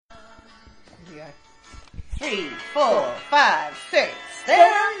go. 3, 4, 5, 6.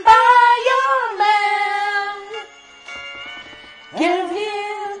 Stand by your man. Give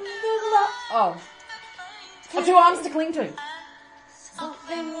him the love. Oh. For 2 arms to cling to.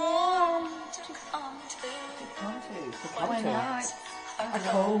 Something warm to come to. When nights are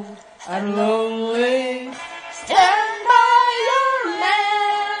cold and lonely. Stand by your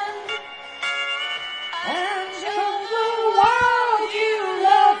man. And show the world you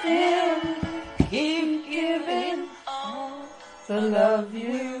love him. Keep giving all the love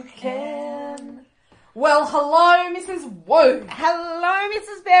you can. Well, hello, Mrs. Wu. Hello,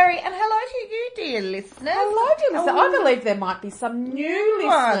 Mrs. Berry, and hello to you, dear listeners. Hello, dear listeners. I believe there might be some new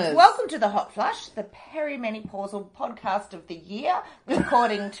listeners. Welcome to the Hot Flush, the perimenopausal podcast of the year,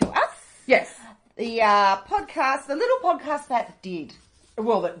 according to us. Yes. The podcast, the little podcast that did.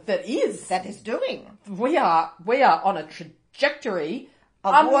 Well, that is doing. We are on a trajectory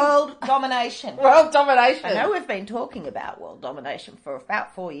of world domination. World domination. I know we've been talking about world domination for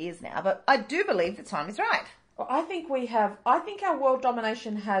about 4 years now, but I do believe the time is right. Well, I think our world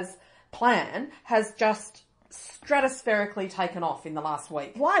domination has just stratospherically taken off in the last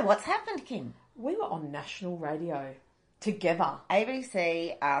week. Why? What's happened, Kim? We were on national radio together.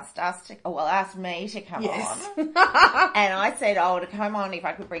 ABC asked me to come yes. on. And I said, to come on if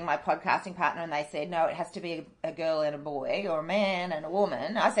I could bring my podcasting partner. And they said, no, it has to be a girl and a boy, or a man and a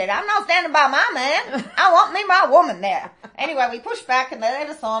woman. I said, I'm not standing by my man. I want me my woman there. Anyway, we pushed back and they let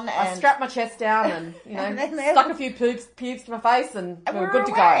us on. And I strapped my chest down and, stuck a few pubes to my face and we were good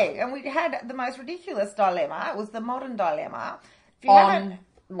to go. And we had the most ridiculous dilemma. It was the modern dilemma. On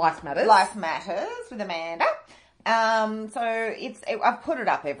Life Matters. Life Matters with Amanda. I've put it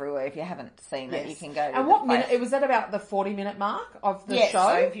up everywhere. If you haven't seen it, you can go to And what minute? It was at about the 40-minute mark of the show?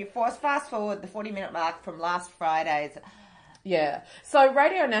 So if you fast forward the 40-minute mark from last Friday's. Yeah. So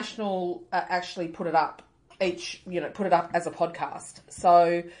Radio National actually put it up put it up as a podcast.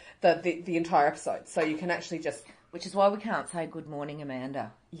 So the entire episode. So you can actually just. Which is why we can't say good morning,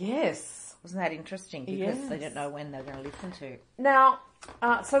 Amanda. Yes. Wasn't that interesting? Because they didn't know when they were going to listen to. Now,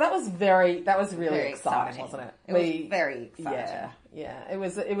 so that was really exciting, wasn't it? It was very exciting. Yeah. It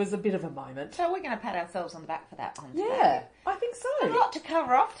was a bit of a moment. So we're going to pat ourselves on the back for that one today. Yeah, I think so. We've got a lot to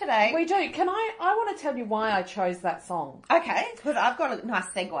cover off today. We do. I want to tell you why I chose that song. Okay, because I've got a nice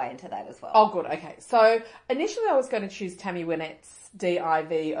segue into that as well. Oh, good. Okay. So initially I was going to choose Tammy Wynette's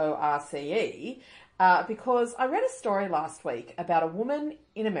Divorce, because I read a story last week about a woman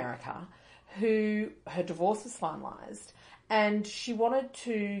in America who her divorce was finalised and she wanted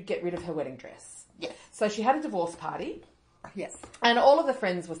to get rid of her wedding dress. Yes. So she had a divorce party. Yes. And all of the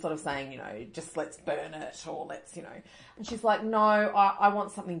friends were sort of saying, just let's burn it or let's, And she's like, no, I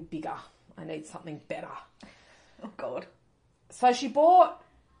want something bigger. I need something better. Oh, God. So she bought,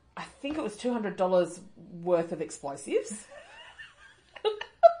 I think it was $200 worth of explosives.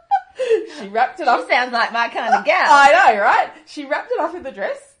 She wrapped it up. She sounds like my kind of gal. I know, right? She wrapped it up in the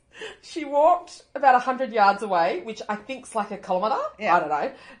dress. She walked about 100 yards away, which I think's like a kilometre. Yeah. I don't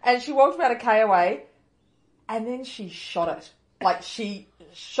know. And she walked about a K away, and then she shot it. Like, she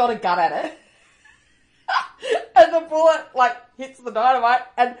shot a gun at it. And the bullet, hits the dynamite,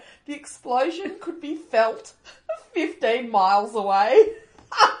 and the explosion could be felt 15 miles away.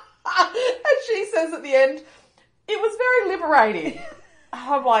 And she says at the end, it was very liberating.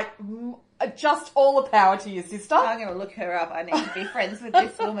 I'm like, just all the power to your sister. I'm going to look her up. I need to be friends with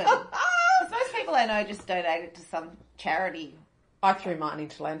this woman. Because most people I know just donated to some charity. I threw mine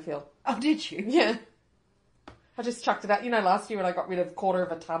into landfill. Oh, did you? Yeah. I just chucked it out. Last year when I got rid of 1/4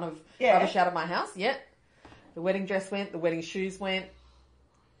 of a ton of rubbish out of my house? Yeah. The wedding dress went, the wedding shoes went.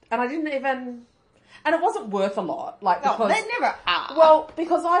 And I didn't even... And it wasn't worth a lot. Because, they never are. Well,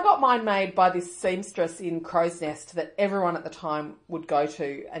 because I got mine made by this seamstress in Crow's Nest that everyone at the time would go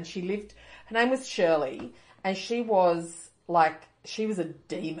to. And she lived... Her name was Shirley. And she was a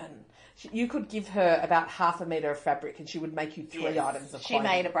demon. You could give her about 1/2 metre of fabric and she would make you 3 items of clothing. She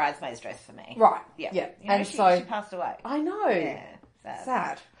made a bridesmaid's dress for me. Right. Yeah. And she passed away. I know. Yeah.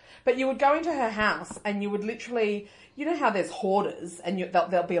 Sad. But you would go into her house and you would literally... You know how there's hoarders and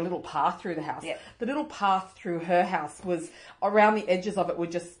there'll be a little path through the house? Yeah. The little path through her house was... Around the edges of it were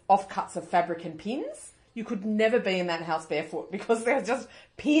just offcuts of fabric and pins. You could never be in that house barefoot because there were just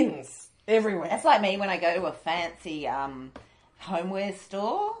pins everywhere. That's like me when I go to a fancy homeware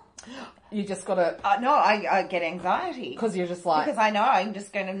store. You just got to... no, I get anxiety. Because you're just like... Because I know I'm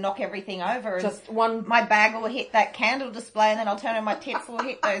just going to knock everything over. Just one... My bag will hit that candle display and then I'll turn and my tits will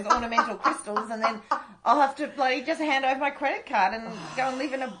hit those ornamental crystals and then I'll have to bloody just hand over my credit card and go and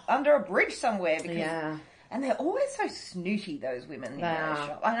live under a bridge somewhere because And they're always so snooty, those women in those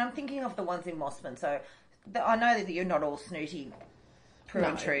shops. And I'm thinking of the ones in Mossman. So I know that you're not all snooty, true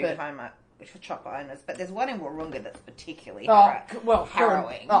and true home shop owners, but there's one in Wahroonga that's particularly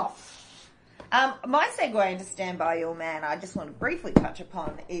harrowing. My segue into Stand By Your Man, I just want to briefly touch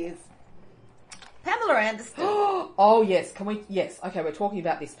upon is Pamela Anderson. Oh, yes. Can we? Yes. Okay, we're talking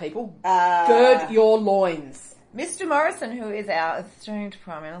about this, people. Gird your loins. Mr. Morrison, who is our esteemed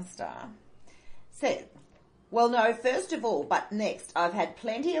Prime Minister, said, well, no, first of all, but next, I've had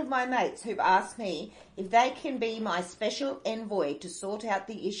plenty of my mates who've asked me if they can be my special envoy to sort out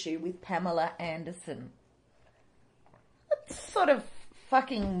the issue with Pamela Anderson. What sort of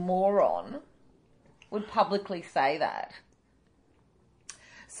fucking moron would publicly say that?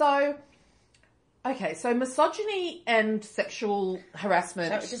 So misogyny and sexual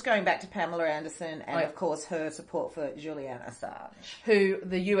harassment... So just going back to Pamela Anderson and, of course, her support for Julian Assange. Who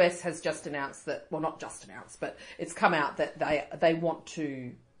the US has just announced that... Well, not just announced, but it's come out that they want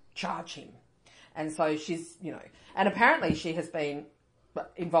to charge him. And so she's, And apparently she has been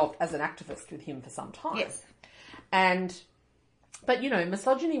involved as an activist with him for some time. Yes. But,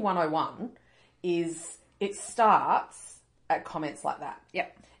 misogyny 101 is... It starts at comments like that.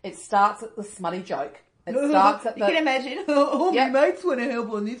 Yep. It starts at the smutty joke. It starts at the... You can imagine. My mates want to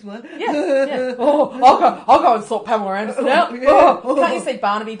help on this one. Yeah. Oh, I'll go and sort Pamela Anderson out. Can't you see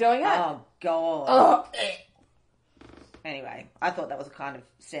Barnaby doing it? Oh, God. Anyway, I thought that was a kind of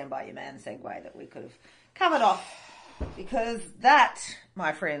Stand By Your Man segue that we could have covered off, because that,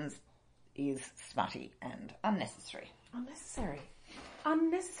 my friends, is smutty and unnecessary. Unnecessary.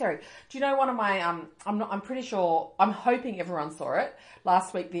 Do you know one of my, I'm pretty sure, I'm hoping everyone saw it.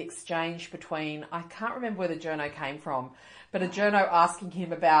 Last week, the exchange between, I can't remember where the journo came from, but a journo asking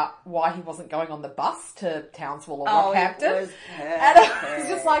him about why he wasn't going on the bus to Townsville or Rockhampton. And I was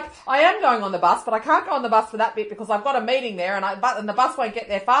just like, I am going on the bus, but I can't go on the bus for that bit because I've got a meeting there and the bus won't get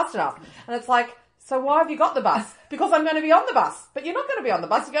there fast enough. And it's like, so why have you got the bus? Because I'm going to be on the bus. But you're not going to be on the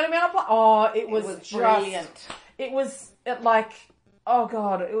bus, you're going to be on a plane. It was brilliant. Oh,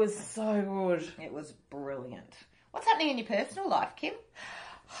 God, it was so good. It was brilliant. What's happening in your personal life, Kim?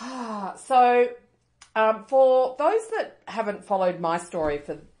 So, for those that haven't followed my story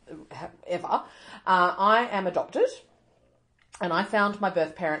for ever, I am adopted, and I found my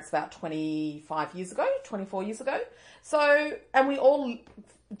birth parents about 24 years ago. So, and we all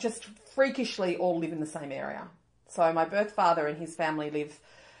just freakishly all live in the same area. So my birth father and his family live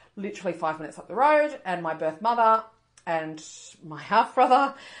literally 5 minutes up the road, and my birth mother and my half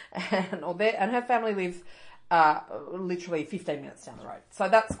brother and her family live literally 15 minutes down the road. So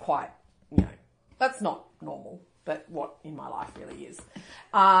that's quite, that's not normal, but what in my life really is.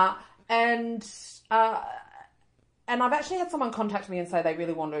 And I've actually had someone contact me and say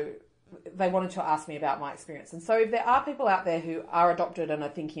they wanted to ask me about my experience. And so if there are people out there who are adopted and are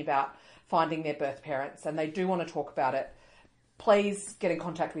thinking about finding their birth parents and they do want to talk about it, please get in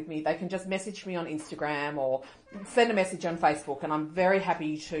contact with me. They can just message me on Instagram or send a message on Facebook, and I'm very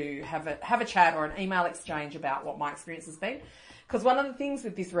happy to have a chat or an email exchange about what my experience has been. Because one of the things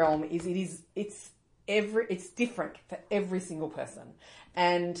with this realm is it's different for every single person.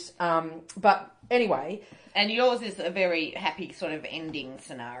 And but anyway, and yours is a very happy sort of ending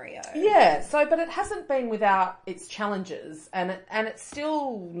scenario. Yeah. So, but it hasn't been without its challenges, and it's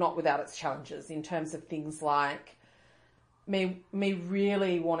still not without its challenges in terms of things like me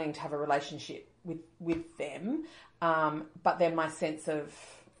really wanting to have a relationship with them, but then my sense of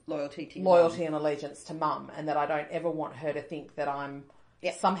loyalty and allegiance to mum, and that I don't ever want her to think that I'm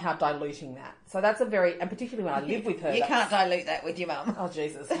somehow diluting that. So that's and particularly when I live with her. You can't dilute that with your mum. Oh,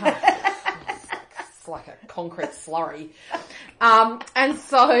 Jesus. It's like a concrete slurry. And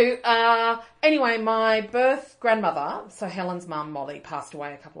so, anyway, my birth grandmother, so Helen's mum, Molly, passed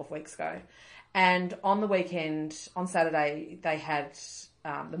away a couple of weeks ago. And on the weekend, on Saturday, they had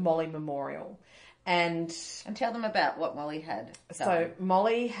the Molly Memorial. And tell them about what Molly had done. So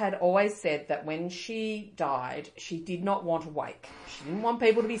Molly had always said that when she died, she did not want a wake. She didn't want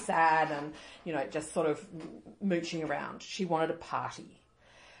people to be sad and, just sort of mooching around. She wanted a party.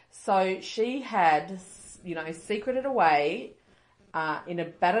 So she had, secreted away in a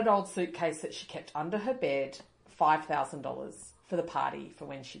battered old suitcase that she kept under her bed, $5,000 for the party for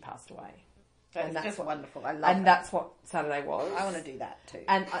when she passed away. That's just wonderful. I love and that's what Saturday was. I want to do that too.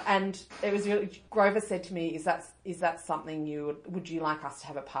 And it was really, Grover said to me, is that something would you like us to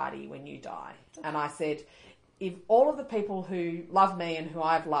have a party when you die? And I said, if all of the people who love me and who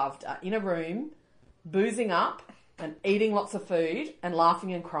I've loved are in a room, boozing up and eating lots of food and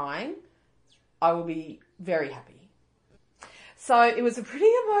laughing and crying, I will be very happy. So it was a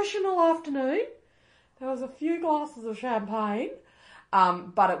pretty emotional afternoon. There was a few glasses of champagne,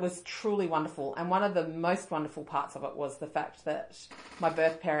 but it was truly wonderful. And one of the most wonderful parts of it was the fact that my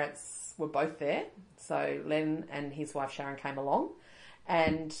birth parents were both there. So Len and his wife Sharon came along.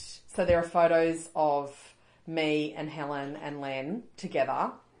 And so there are photos of me and Helen and Len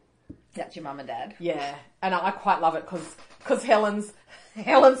together. That's your mum and dad. Yeah. And I quite love it because Helen's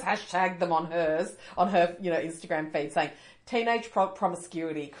hashtagged them on her, Instagram feed saying teenage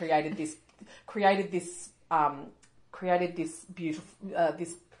promiscuity created this beautiful,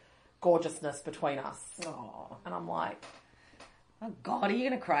 this gorgeousness between us. Oh. And I'm like, oh God, are you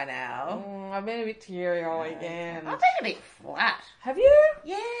going to cry now? I've been a bit teary all weekend. I've been a bit flat. Have you?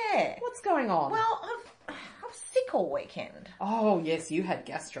 Yeah. What's going on? Well, I was sick all weekend. Oh, yes, you had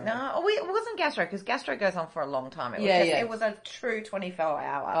gastro. No, it wasn't gastro, because gastro goes on for a long time. It was a true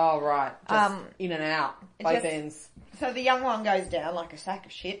 24-hour. Oh, right. Just in and out, both ends. So the young one goes down like a sack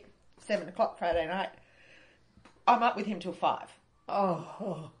of shit, 7 o'clock Friday night. I'm up with him till 5.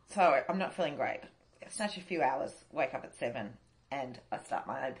 Oh. So I'm not feeling great. Snatch a few hours, wake up at 7, and I start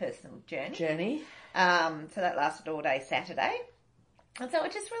my own personal journey. So that lasted all day Saturday. And so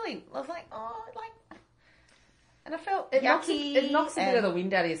it just really, I was like, and I felt yucky. It knocks a bit of the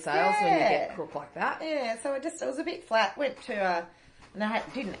wind out of your sails when you get crook like that. Yeah, so it was a bit flat. Went to, and I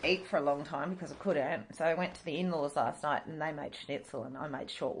didn't eat for a long time because I couldn't. So I went to the in-laws last night and they made schnitzel and I made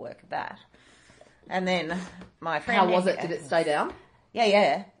short work of that. And then my friend... How was it? Did it stay down?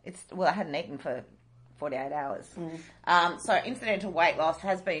 Yeah. I hadn't eaten for 48 hours. So incidental weight loss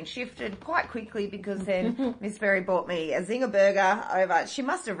has been shifted quite quickly because then Miss Berry bought me a zinger burger over. She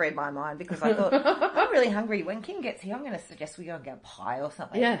must have read my mind because I thought, I'm really hungry. When Kim gets here, I'm going to suggest we go and get pie or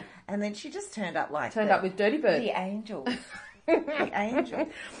something. Yeah. And then she just turned up with Dirty Bird. The angels. The angels.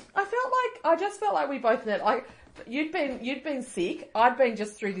 I just felt like we both did. Like, you'd been sick. I'd been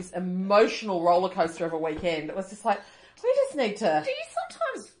just through this emotional roller coaster of a weekend. It was just like, we just need to... Do you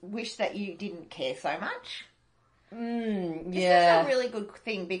sometimes wish that you didn't care so much? Yeah. This is a really good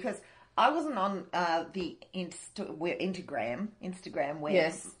thing because I wasn't on the Instagram web,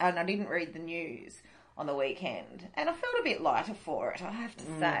 yes, and I didn't read the news on the weekend, and I felt a bit lighter for it, I have to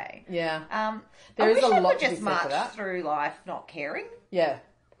say. Yeah. There is a lot to be said for that. I wish I could just march through life not caring. Yeah.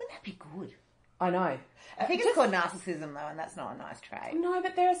 Wouldn't that be good? I know. I think it's called narcissism, though, and that's not a nice trait. No,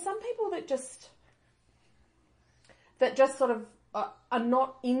 but there are some people that just sort of are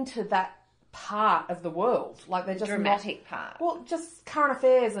not into that part of the world. Like they're just dramatic part. Well, just current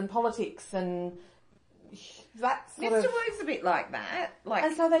affairs and politics and that sort of... Mr. Work's a bit like that.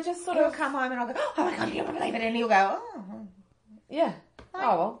 And so they just sort he'll of... come home and I'll go, oh my God, you can't believe it. And he'll go, oh. Yeah.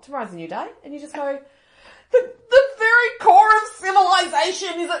 Oh, well, tomorrow's a new day. And you just go, the very core of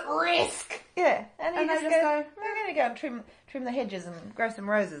civilization is at risk. Yeah. And they just go, we're going to go and trim the hedges and grow some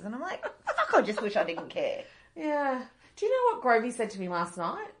roses. And I'm like, fuck, I just wish I didn't care. Yeah. Do you know what Grovey said to me last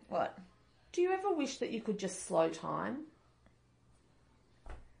night? What? Do you ever wish that you could just slow time?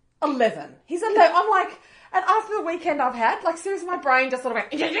 11. He's 11. I'm like, and after the weekend I've had, like seriously, my brain just sort of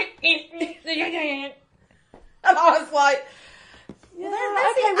went, and I was like, yeah,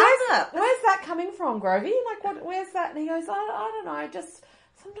 okay, where's that coming from, Grovey? Like, where's that? And he goes, I don't know,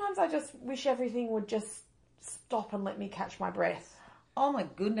 sometimes I just wish everything would just stop and let me catch my breath. Oh my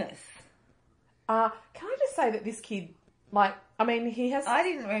goodness. Can I just say that this kid, he has... I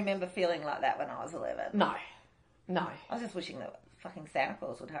didn't remember feeling like that when I was 11. No. I was just wishing that fucking Santa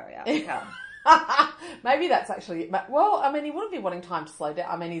Claus would hurry up and come. Maybe that's actually it. Well, he wouldn't be wanting time to slow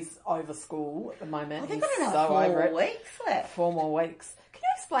down. He's over school at the moment. They've got another 4 weeks left. 4 more weeks. Can you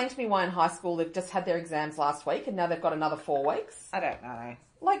explain to me why in high school they've just had their exams last week and now they've got another 4 weeks? I don't know.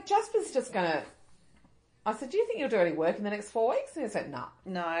 Like, Jasper's just going to... I said, do you think you'll do any work in the next 4 weeks? And he said, no.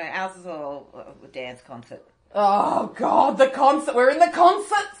 No, ours is all a dance concert. Oh, God, the concert. We're in the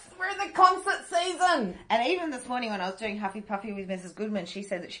concerts. We're in the concert season. And even this morning when I was doing Huffy Puffy with Mrs. Goodman, she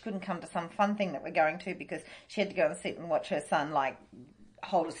said that she couldn't come to some fun thing that we're going to because she had to go and sit and watch her son,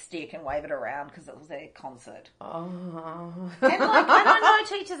 hold a stick and wave it around because it was their concert. Oh. And I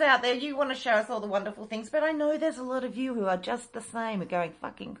know teachers out there, you want to show us all the wonderful things, but I know there's a lot of you who are just the same, are going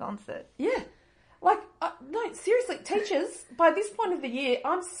fucking concert. Yeah. No, seriously, teachers, by this point of the year,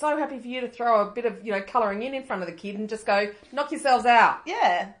 I'm so happy for you to throw a bit of, colouring in front of the kid and just go, knock yourselves out.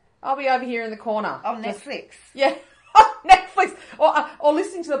 Yeah. I'll be over here in the corner. On Netflix. Yeah. Netflix, or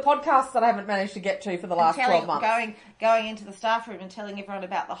listening to the podcasts that I haven't managed to get to for the last 12 months. Going into the staff room and telling everyone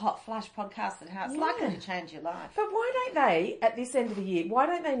about the Hot Flash podcast and how it's likely to change your life. But why don't they, at this end of the year, why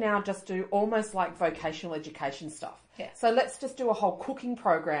don't they now just do almost like vocational education stuff? Yeah. So let's just do a whole cooking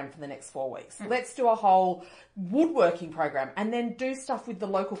program for the next 4 weeks. Let's do a whole woodworking program and then do stuff with the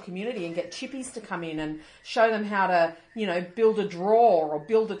local community and get chippies to come in and show them how to, build a drawer or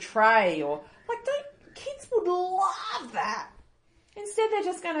build a tray or kids would love that. Instead, they're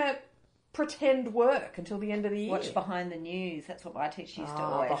just going to pretend work until the end of the year. Watch Behind the News. That's what my teacher used to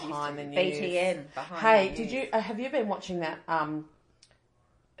always. Behind the News. BTN. Behind the News. Have you been watching that?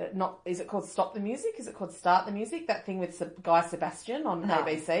 Is it called Stop the Music? Is it called Start the Music? That thing with Guy Sebastian on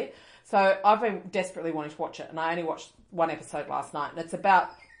ABC. So I've been desperately wanting to watch it, and I only watched one episode last night, and it's about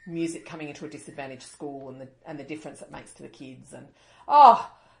music coming into a disadvantaged school and the difference it makes to the kids. And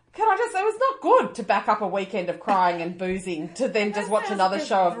it was not good to back up a weekend of crying and boozing to then just watch another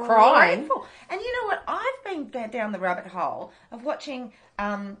show of crying. And you know what? I've been down the rabbit hole of watching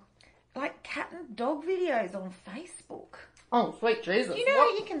cat and dog videos on Facebook. Oh, sweet Jesus.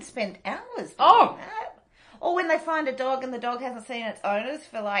 You can spend hours doing that. Or when they find a dog and the dog hasn't seen its owners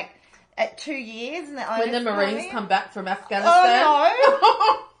for 2 years and the owners when the Marines come back from Afghanistan.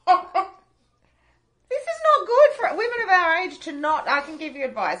 Oh no. This is not good for women of our age to not... I can give you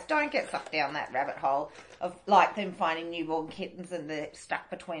advice. Don't get sucked down that rabbit hole of them finding newborn kittens and they're stuck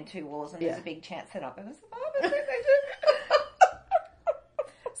between two walls and there's a big chance they're not going to survive.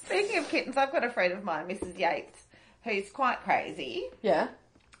 Speaking of kittens, I've got a friend of mine, Mrs. Yates, who's quite crazy. Yeah.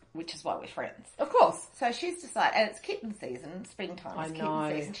 Which is why we're friends. Of course. So she's decided... And it's kitten season. Springtime is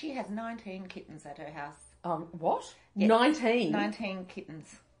kitten season. She has 19 kittens at her house. What? Yes, 19? 19 kittens.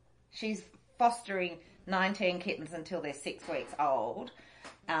 She's fostering 19 kittens until they're 6 weeks old.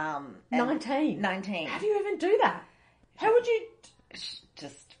 19? 19. How do you even do that? How would you...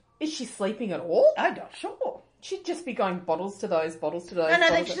 Is she sleeping at all? I'm not sure. She'd just be going bottles to those.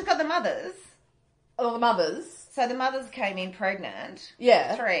 No, she's got the mothers. Oh, the mothers. So the mothers came in pregnant.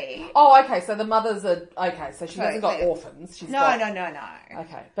 Yeah. 3. Oh, okay. So the mothers are... Okay, so she hasn't got orphans. She's got... No.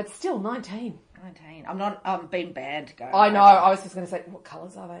 Okay. But still, 19. 19. I'm being banned to go. I know. I was just going to say, what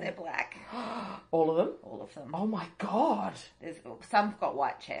colours are they? They're black. All of them? All of them. Oh, my God. Some've got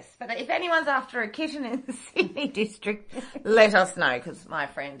white chests. But if anyone's after a kitten in the Sydney district, let us know, because my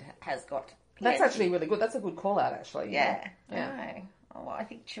friend has got... That's actually really good. That's a good call-out, actually. Yeah. Oh, well, I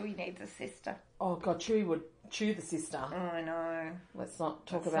think Chewy needs a sister. Oh, God, Chewy would chew the sister. Oh, I know. Let's not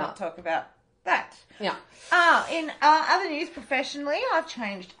talk about that. Yeah. In other news, professionally, I've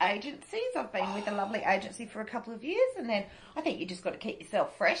changed agencies. I've been with a lovely agency for a couple of years, and then I think you just got to keep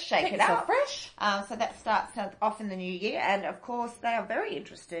yourself fresh, shake it up. Fresh. So that starts off in the new year, and of course, they are very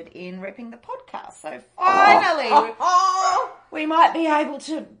interested in repping the podcast. So finally, we might be able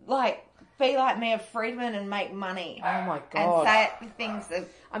to be like Mayor Friedman and make money. Oh my God. And say it with things that...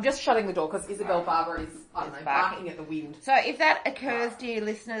 I'm just shutting the door because Isabel Barber is, barking at the wind. So if that occurs, dear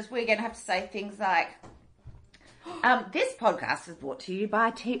listeners, we're going to have to say things like, this podcast is brought to you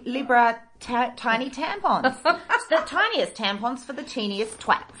by Libra Tiny Tampons. It's the tiniest tampons for the teeniest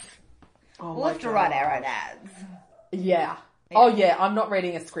twats. Oh we'll have to write our own ads. Yeah. Oh yeah, I'm not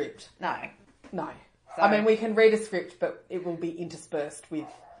reading a script. No. So, I mean, we can read a script, but it will be interspersed with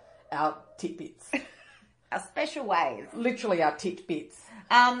our tidbits. Our special ways. Literally our tidbits.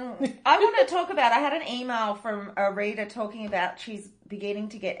 I want to talk about, I had an email from a reader talking about she's beginning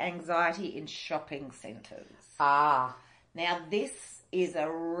to get anxiety in shopping centres. Ah. Now this is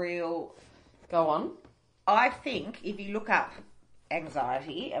a real... Go on. I think if you look up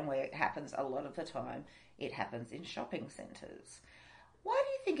anxiety and where it happens a lot of the time, it happens in shopping centres. Why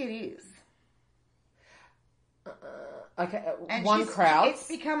do you think it is? Okay, and crowds. It's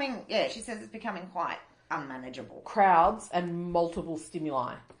becoming, she says it's becoming quite unmanageable. Crowds and multiple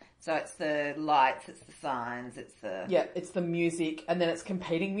stimuli. So it's the lights, it's the signs, it's the... Yeah, it's the music, and then it's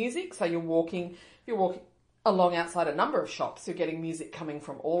competing music. So you're walking along outside a number of shops, you're getting music coming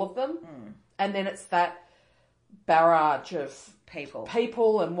from all of them. Mm. And then it's that barrage of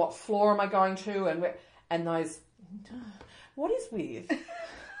people and what floor am I going to and those... What is with...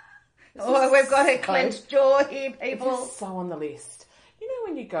 we've got a clenched jaw here, people. This is so on the list. You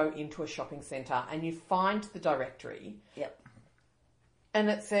know when you go into a shopping centre and you find the directory... Yep. And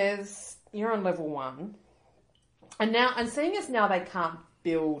it says you're on level 1. And seeing as now they can't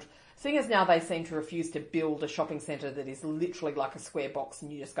build Seeing as now they seem to refuse to build a shopping centre that is literally like a square box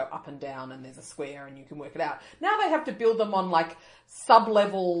and you just go up and down and there's a square and you can work it out. Now they have to build them on like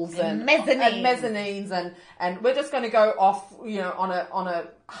sub-levels and mezzanines and we're just going to go off, on a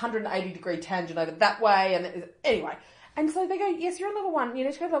 180 degree tangent over that way. And anyway. And so they go, yes, you're on level 1, you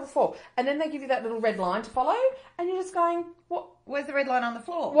need to go to level 4. And then they give you that little red line to follow and you're just going, what? Where's the red line on the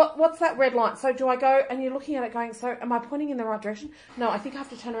floor? What's that red line? So do I go, and you're looking at it going, so am I pointing in the right direction? No, I think I have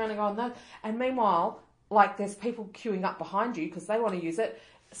to turn around and go, no. And meanwhile, like there's people queuing up behind you because they want to use it.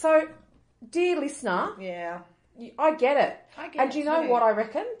 So, dear listener. Yeah. I get it. And do you know too. what I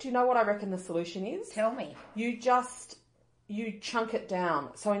reckon? Do you know what I reckon the solution is? Tell me. You chunk it down.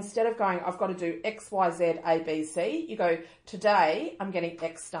 So instead of going, I've got to do X, Y, Z, A, B, C, you go, today I'm getting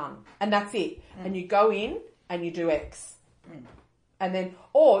X done. And that's it. And you go in and you do X. And then,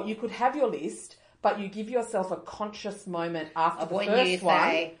 or you could have your list, but you give yourself a conscious moment after the first you one.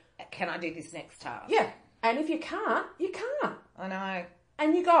 Say, can I do this next task? Yeah. And if you can't, you can't. I know.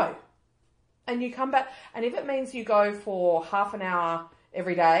 And you go. And you come back. And if it means you go for half an hour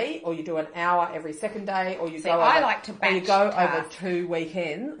every day, or you do an hour every second day, or you like to batch over 2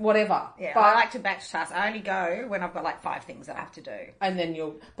 weekends, whatever. Yeah, but I like to batch tasks. I only go when I've got like 5 things I have to do. And then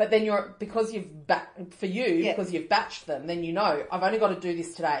because you've batched them, then I've only got to do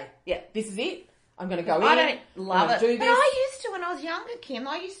this today. Yeah. This is it. I'm going to go in. I don't love it. Do this. But I used to when I was younger, Kim.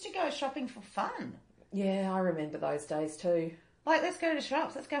 I used to go shopping for fun. Yeah, I remember those days too. Like, let's go to the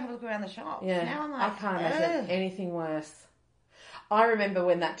shops. Let's go have a look around the shops. Yeah. Now I'm like, I can't imagine anything worse. I remember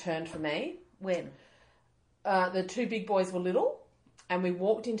when that turned for me. When? The 2 big boys were little and we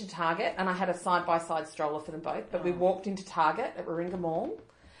walked into Target and I had a side-by-side stroller for them both, but we walked into Target at Warringah Mall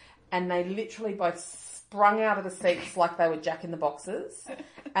and they literally both sprung out of the seats like they were Jack in the Boxes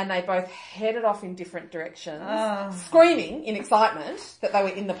and they both headed off in different directions, screaming in excitement that they were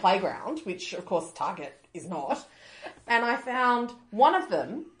in the playground, which of course Target is not. And I found one of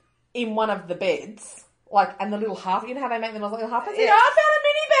them in one of the beds. And the little half, you know how they make them little half beds? Yeah. I found a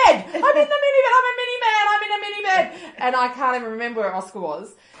mini bed. I'm in the mini bed. I'm a mini man. I'm in a mini bed. And I can't even remember where Oscar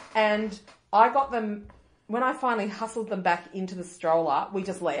was. And I got them, when I finally hustled them back into the stroller, we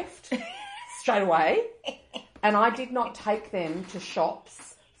just left straight away. And I did not take them to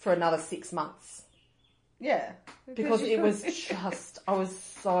shops for another 6 months. Yeah. Because it was just, I was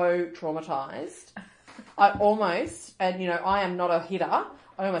so traumatised. I almost, and I am not a hitter,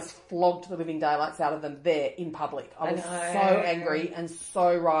 I almost flogged the living daylights out of them there in public. I was so angry and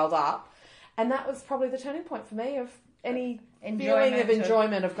so riled up. And that was probably the turning point for me of any feeling of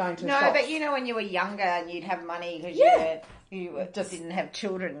enjoyment of going to shops. No, but when you were younger and you'd have money because you just didn't have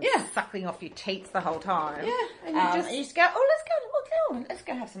children suckling off your teats the whole time. Yeah. And you just go, let's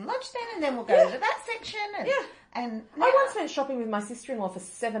go have some lunch then and then we'll go to that section. And I once went shopping with my sister-in-law for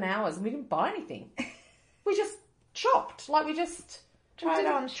 7 hours and we didn't buy anything. We just shopped. We just... Tried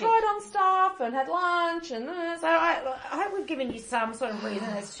on stuff and had lunch and so I hope we've given you some sort of reason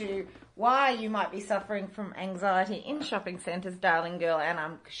as to why you might be suffering from anxiety in shopping centres, darling girl, and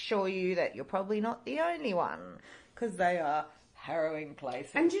I'm sure you that you're probably not the only one because they are harrowing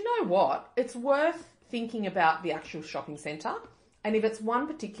places. And you know what? It's worth thinking about the actual shopping centre, and if it's one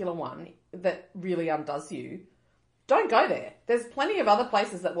particular one that really undoes you, don't go there. There's plenty of other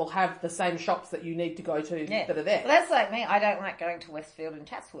places that will have the same shops that you need to go to that are there. Well, that's like me. I don't like going to Westfield and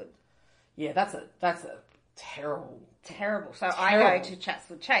Chatswood. Yeah, that's a terrible. So I go to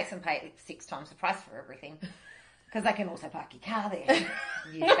Chatswood Chase and pay 6 times the price for everything. Because I can also park your car there.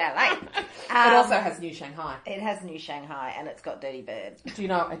 Use that late. It also has New Shanghai. It has New Shanghai and it's got Dirty Birds. Do you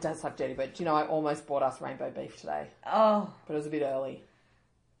know, it does have Dirty Birds. Do you know I almost bought us rainbow beef today? Oh. But it was a bit early.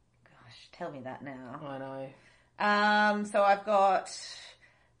 Gosh, tell me that now. I know. So I've got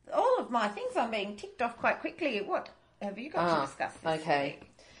all of my things I'm being ticked off quite quickly. What have you got to discuss this week?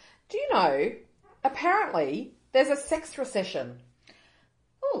 Do you know, apparently there's a sex recession.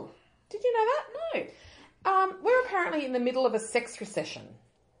 Oh. Did you know that? No. We're apparently in the middle of a sex recession.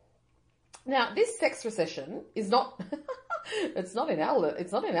 Now, this sex recession is not, it's not in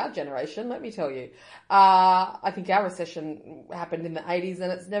our generation, let me tell you. I think our recession happened in the 80s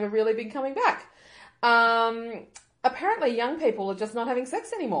and it's never really been coming back. Apparently young people are just not having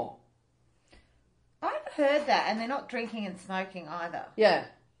sex anymore. I've heard that, and they're not drinking and smoking either. Yeah.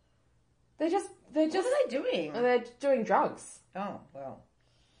 They're just... What are they doing? They're doing drugs. Oh, well.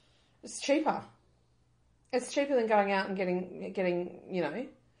 It's cheaper. It's cheaper than going out and getting,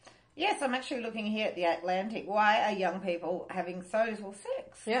 Yes, I'm actually looking here at the Atlantic. Why are young people having so little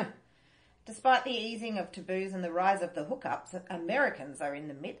sex? Yeah. Despite the easing of taboos and the rise of the hookups, Americans are in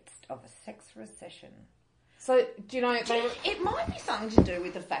the midst of a sex recession. So, do you know... It might be something to do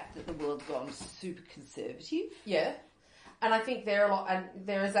with the fact that the world's gone super conservative. Yeah. And I think there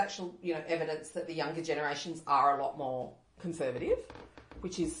is actual, evidence that the younger generations are a lot more conservative,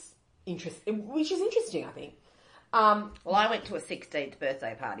 which is interesting, I think. Well, I went to a 16th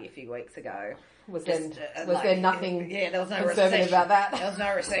birthday party a few weeks ago. Was there nothing there was no conservative recession about that? There was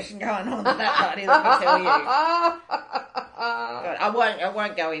no recession going on at that party, let me tell you. God, I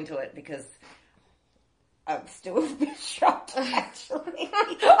won't go into it because I'm still a bit shocked, actually.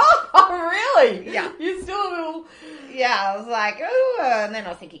 Oh, really? Yeah. You're still a little... Yeah, I was like, oh, and then I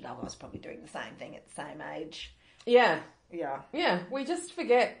was thinking, I was probably doing the same thing at the same age. Yeah. Yeah. Yeah, we just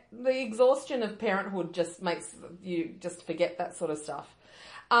forget. The exhaustion of parenthood just makes you just forget that sort of stuff.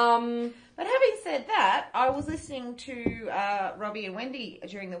 But having said that, I was listening to Robbie and Wendy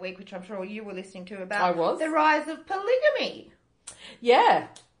during the week, which I'm sure you were listening to, about the rise of polygamy. Yeah.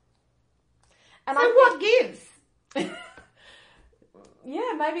 And so what gives?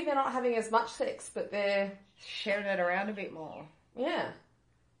 Yeah, maybe they're not having as much sex, but they're... sharing it around a bit more. Yeah.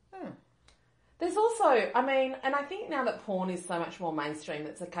 There's also, and I think now that porn is so much more mainstream,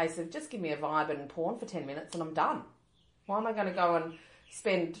 it's a case of just give me a vibe and porn for 10 minutes and I'm done. Why am I going to go and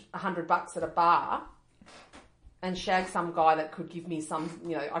spend $100 at a bar and shag some guy that could give me some,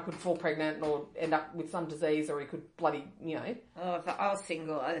 I could fall pregnant or end up with some disease, or he could bloody, Oh, if I was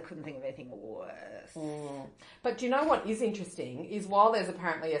single, I couldn't think of anything worse. But do you know what is interesting is while there's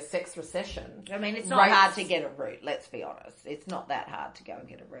apparently a sex recession... it's not hard to get a root, let's be honest. It's not that hard to go and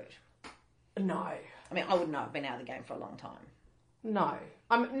get a root. No. I wouldn't know. I've been out of the game for a long time. No.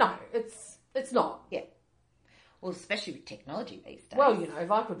 No, it's not. Yeah. Well, especially with technology these days. Well,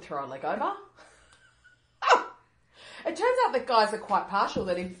 if I could throw a leg over... It turns out that guys are quite partial,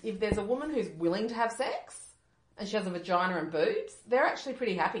 that if there's a woman who's willing to have sex and she has a vagina and boobs, they're actually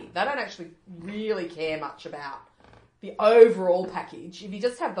pretty happy. They don't actually really care much about the overall package if you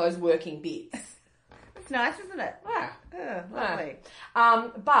just have those working bits. It's nice, isn't it? Yeah. Oh, lovely.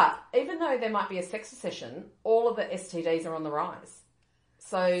 But even though there might be a sex recession, all of the STDs are on the rise.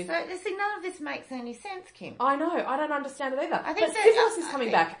 So see, none of this makes any sense, Kim. I know. I don't understand it either. I think but syphilis is coming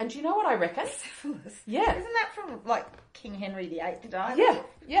back. And do you know what I reckon? Syphilis? Yeah. Isn't that from, King Henry VIII died?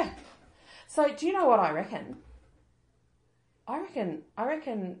 Yeah. So do you know what I reckon? I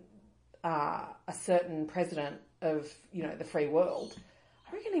reckon a certain president of, the free world,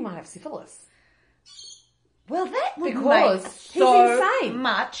 I reckon he might have syphilis. Well, that would because make he's insane.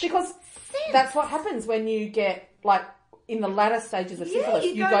 Much because sense. That's what happens when you get, in the latter stages of syphilis,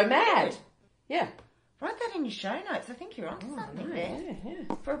 you go mad. Yeah. Write that in your show notes. I think you're onto something there.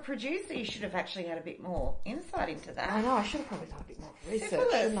 Yeah. For a producer, you should have actually had a bit more insight into that. I know. I should have probably done a bit more research,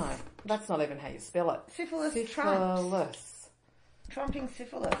 syphilis. shouldn't I? That's not even how you spell it. Syphilis. Trumping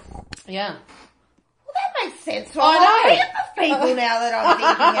syphilis. Yeah. Well, that makes sense to a lot of people now that I'm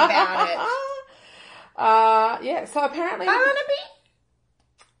thinking about it. Yeah. So apparently... Barnaby?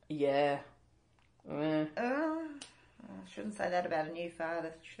 Yeah. I shouldn't say that about a new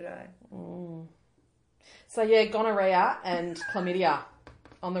father, should I? So yeah, gonorrhea and chlamydia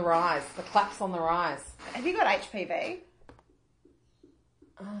on the rise. The clap's on the rise. Have you got HPV?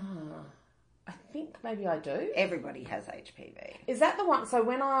 I think maybe I do. Everybody has HPV. Is that the one? So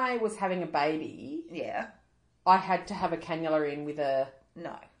when I was having a baby, yeah, I had to have a cannula in with a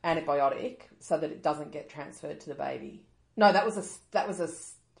no antibiotic so that it doesn't get transferred to the baby. No, that was a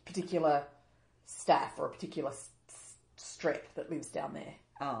particular staph or a particular strep that lives down there.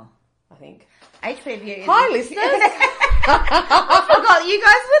 Oh, I think. HPV. Hi, listeners. I forgot you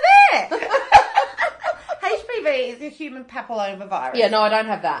guys were there. HPV is a human papilloma virus. Yeah, no, I don't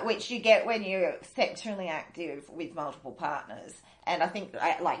have that. Which you get when you're sexually active with multiple partners. And I think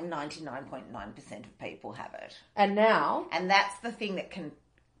 99.9% of people have it. And that's the thing that can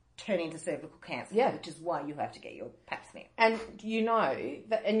turn into cervical cancer, which is why you have to get your pap smear. And you know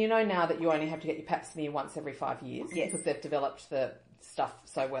now that you only have to get your pap smear once every 5 years because they've developed the stuff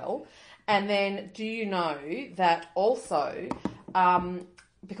so well. And then do you know that also,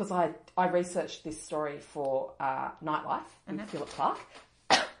 because I researched this story for Nightlife with Philip Clark,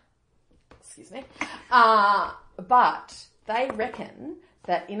 excuse me, but they reckon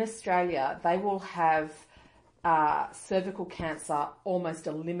that in Australia they will have cervical cancer almost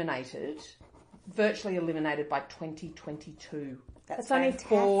virtually eliminated by 2022. That's only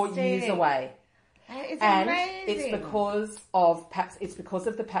 4 years away. That is amazing. It's because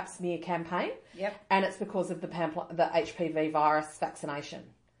of the pap smear campaign. Yep. And it's because of the HPV virus vaccination.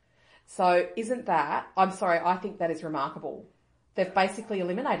 So isn't that, I'm sorry, I think that is remarkable. They've basically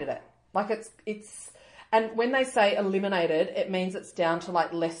eliminated it. And when they say eliminated, it means it's down to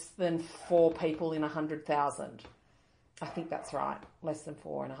like less than 4 people in 100,000. I think that's right. Less than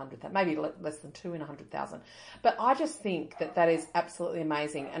 4 in 100,000. Maybe less than 2 in 100,000. But I just think that is absolutely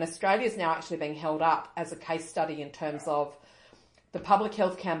amazing. And Australia is now actually being held up as a case study in terms of the public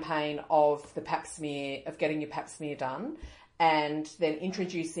health campaign of the pap smear, of getting your pap smear done, and then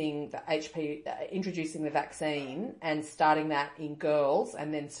introducing the vaccine and starting that in girls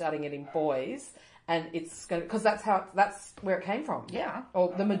and then starting it in boys. And it's going because that's where it came from. Yeah.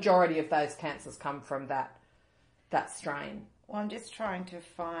 Or the majority of those cancers come from that strain. Well, I'm just trying to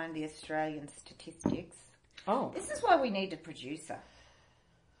find the Australian statistics. Oh. This is why we need a producer.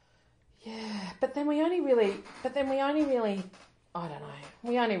 Yeah, but then we only really, I don't know,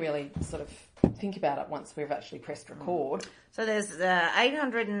 we only really sort of think about it once we've actually pressed record. So there's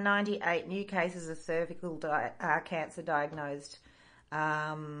 898 new cases of cervical cancer diagnosed.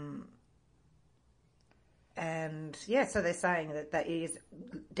 And yeah, so they're saying that is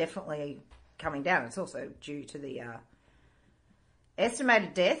definitely coming down. It's also due to the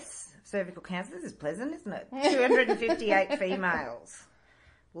estimated deaths of cervical cancer. This is pleasant, isn't it? 258 females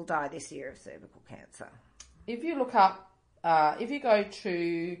will die this year of cervical cancer. If you look up, if you go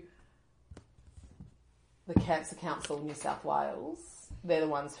to the Cancer Council in New South Wales, they're the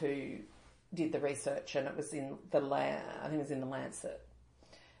ones who did the research, and it was in the I think it was in the Lancet.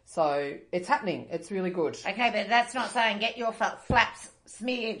 So it's happening. It's really good. Okay, but that's not saying get your flaps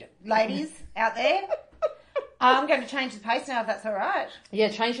smeared, ladies out there. I'm going to change the pace now, if that's all right. Yeah,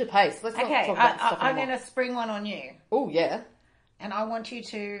 change the pace. Let's not talk about stuff I'm anymore. going to spring one on you. Oh, yeah. And I want you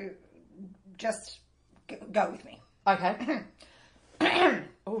to just go with me. Okay.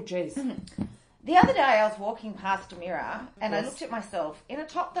 Oh, jeez. The other day I was walking past a mirror and I looked at myself in a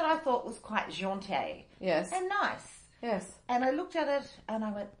top that I thought was quite jaunty. Yes. And nice. Yes. And I looked at it and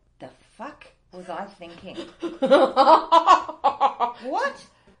I went, the fuck was I thinking? What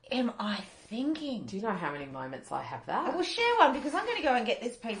am I thinking? Do you know how many moments I have that? I will share one because I'm going to go and get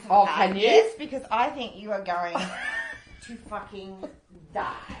this piece of Oh, card. can you? Yes, because I think you are going to fucking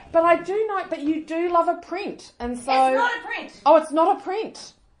die. But I do know, but you do love a print. And so... It's not a print. Oh, it's not a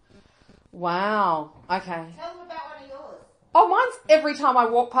print. Wow. Okay. Tell them about one of yours. Oh, mine's every time I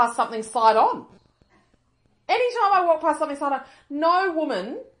walk past something side on. Anytime I walk past something side on. No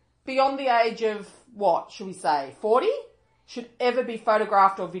woman beyond the age of, what should we say, 40? Should ever be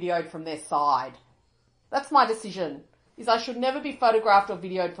photographed or videoed from their side. That's my decision, is I should never be photographed or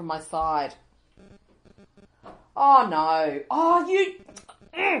videoed from my side. Oh, no. Oh,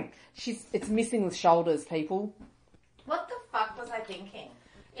 it's missing the shoulders, people. What the fuck was I thinking?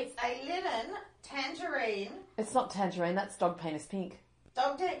 It's a linen tangerine. It's not tangerine, that's dog penis pink.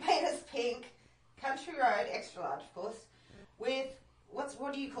 Dog penis pink, country road, extra large, of course, with,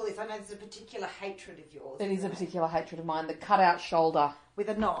 what do you call this? I know there's a particular hatred of yours. It is a particular hatred of mine, the cut-out shoulder. With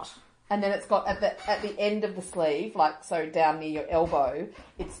a knot. And then it's got, at the end of the sleeve, like, so down near your elbow,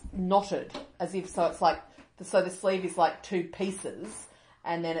 it's knotted, as if, so it's like, so the sleeve is like 2 pieces,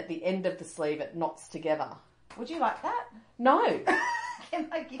 and then at the end of the sleeve it knots together. Would you like that? No. Can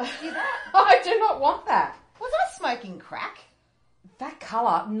I give you that? I do not want that. Was I smoking crack? That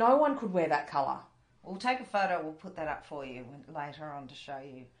colour, no one could wear that colour. We'll take a photo, we'll put that up for you later on to show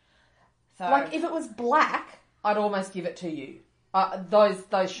you. So, like, if it was black, I'd almost give it to you.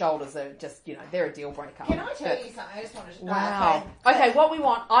 Those shoulders are just, they're a deal breaker. Can I tell you something? I just wanted to know. Wow. Okay,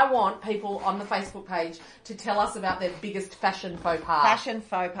 I want people on the Facebook page to tell us about their biggest fashion faux pas. Fashion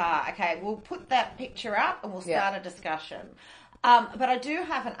faux pas. Okay, we'll put that picture up and we'll start a discussion. But I do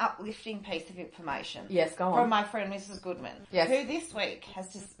have an uplifting piece of information. Yes, go on. From my friend Mrs. Goodman. Yes. Who this week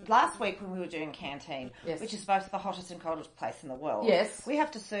last week when we were doing Canteen, yes, which is both the hottest and coldest place in the world. Yes. We have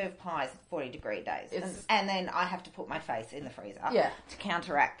to serve pies at 40-degree days. Yes. And then I have to put my face in the freezer. Yeah. To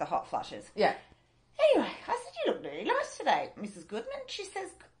counteract the hot flushes. Yeah. Anyway, I said, you look really nice today, Mrs. Goodman. She says,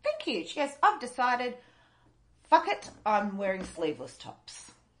 thank you. She goes, I've decided, fuck it, I'm wearing sleeveless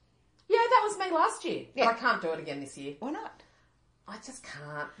tops. Yeah, that was me last year. Yeah. But I can't do it again this year. Why not? I just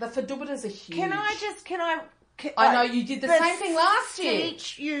can't. The Fadubitas are huge. I know you did the same thing last year.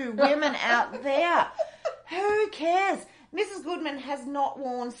 Teach you women out there. Who cares? Mrs. Goodman has not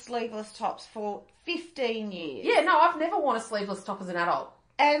worn sleeveless tops for 15 years. Yeah, no, I've never worn a sleeveless top as an adult.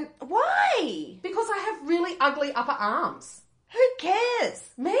 And why? Because I have really ugly upper arms. Who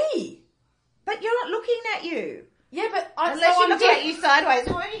cares? Me. But you're not looking at you. Yeah, but unless you're looking at you sideways.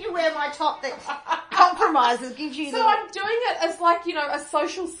 Why don't you wear my top that compromises, gives you So I'm doing it as like, a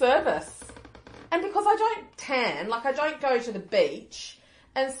social service. And because I don't tan, like I don't go to the beach,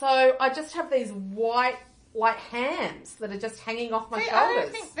 and so I just have these white like hams that are just hanging off my shoulders. I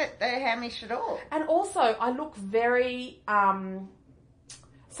don't think that they're hamish at all. And also, I look very, so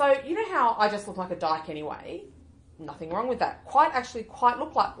you know how I just look like a dyke anyway? Nothing wrong with that. Quite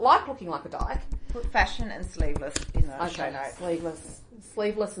look like looking like a dyke. Put fashion and sleeveless in the show notes.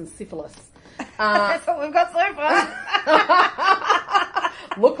 Sleeveless and syphilis. That's what we've got so far.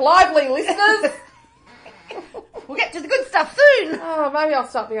 Look lively, listeners. We'll get to the good stuff soon. Oh, maybe I'll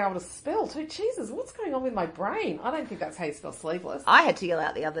start being able to spell too. Jesus, what's going on with my brain? I don't think that's how you spell sleeveless. I had to yell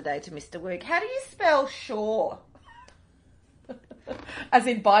out the other day to Mr. Work, how do you spell shore? As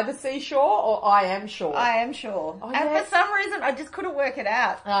in by the seashore or I am sure? I am sure. Oh, and yes. for some reason, I just couldn't work it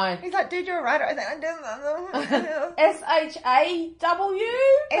out. No. He's like, dude, you're a writer. I said, S-H-A-W?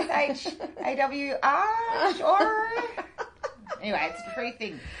 S-H-A-W-R, sure. Anyway, it's a free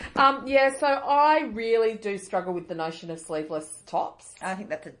thing. Yeah, so I really do struggle with the notion of sleeveless tops. I think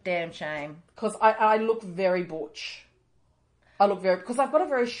that's a damn shame. Because I look very butch. Because I've got a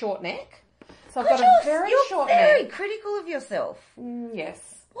very short neck. So I've got a very short neck. You're very critical of yourself.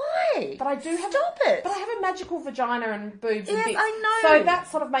 Yes. Why? But I do have... Stop it. But I have a magical vagina and boobs and Yes, bits. I know. So that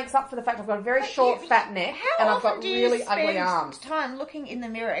sort of makes up for the fact I've got a very short, fat neck and I've got really ugly arms. How often do you spend time looking in the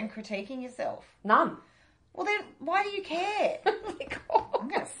mirror and critiquing yourself? None. Well then, why do you care? I'm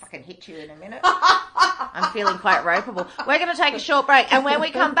going to fucking hit you in a minute. I'm feeling quite ropeable. We're going to take a short break, and when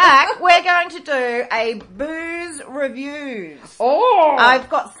we come back, we're going to do a booze reviews. Oh! I've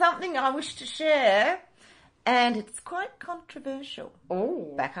got something I wish to share, and it's quite controversial.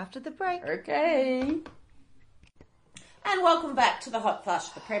 Oh. Back after the break. Okay. And welcome back to the Hot Flush,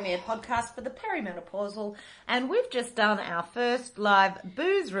 the premier podcast for the perimenopausal. And we've just done our first live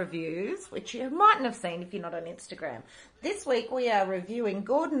booze reviews, which you mightn't have seen if you're not on Instagram. This week we are reviewing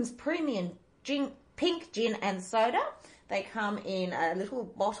Gordon's Premium Pink Gin and Soda. They come in a little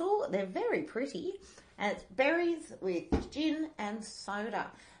bottle. They're very pretty. And it's berries with gin and soda.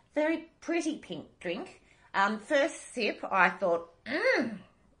 Very pretty pink drink. First sip, I thought,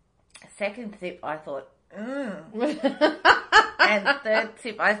 Second sip, I thought, And third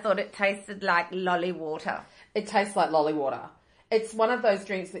sip, I thought it tasted like lolly water. It tastes like lolly water. It's one of those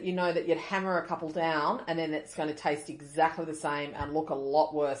drinks that you know that you'd hammer a couple down and then it's going to taste exactly the same and look a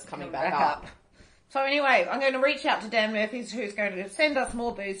lot worse coming back up. So anyway, I'm going to reach out to Dan Murphy's, who's going to send us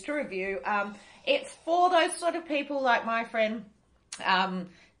more booze to review. It's for those sort of people like my friend,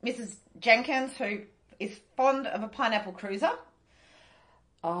 Mrs. Jenkins, who is fond of a pineapple cruiser.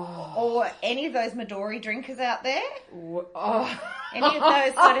 Oh. Or any of those Midori drinkers out there. Oh. Any of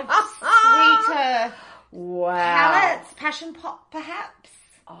those sort of sweeter palates, passion pop perhaps.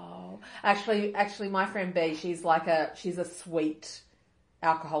 Oh. Actually my friend B, she's a sweet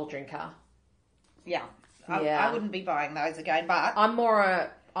alcohol drinker. Yeah. I wouldn't be buying those again, but I'm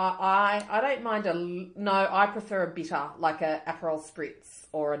more I don't mind I prefer a bitter, like a Aperol Spritz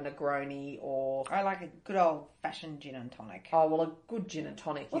or a Negroni or... I like a good old-fashioned gin and tonic. Oh, well, a good gin and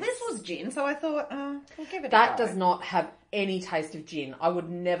tonic. Well, this was gin, so I thought, we'll give it a go. That does not have any taste of gin. I would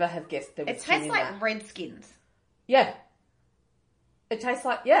never have guessed there was gin in that. It tastes like Redskins. Yeah. It tastes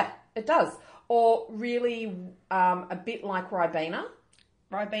like, it does. Or really a bit like Ribena.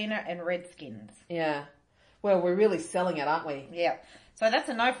 Ribena and Redskins. Yeah. Well, we're really selling it, aren't we? Yeah. So that's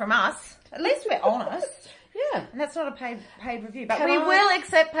a no from us. At least we're honest. Yeah. And that's not a paid review. But we will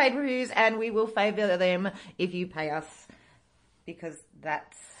accept paid reviews and we will favour them if you pay us. Because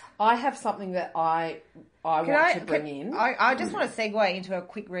that's... I have something that I want to bring in. I just want to segue into a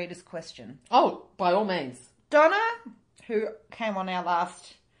quick reader's question. Oh, by all means. Donna, who came on our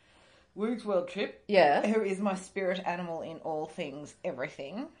last Woog's World trip. Yeah. Who is my spirit animal in all things,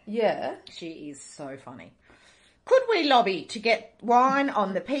 everything. Yeah. She is so funny. Could we lobby to get wine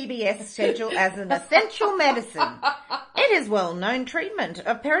on the PBS schedule as an essential medicine? It is well-known treatment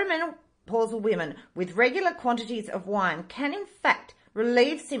of perimenopausal women with regular quantities of wine can in fact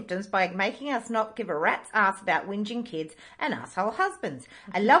relieve symptoms by making us not give a rat's ass about whinging kids and asshole husbands.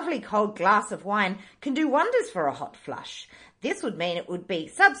 A lovely cold glass of wine can do wonders for a hot flush. This would mean it would be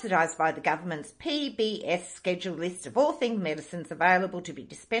subsidised by the government's PBS schedule list of all things medicines available to be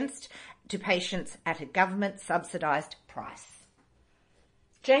dispensed to patients at a government-subsidised price.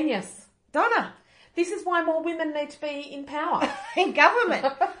 Genius. Donna. This is why more women need to be in power. In government.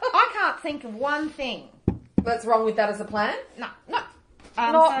 I can't think of one thing. That's wrong with that as a plan? No.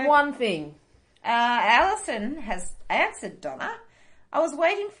 Not one thing. Alison has answered Donna. I was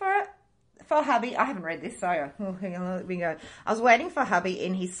waiting for hubby. I haven't read this, so hang on, let me go. I was waiting for hubby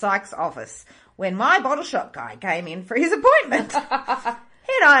in his psych's office when my bottle shop guy came in for his appointment.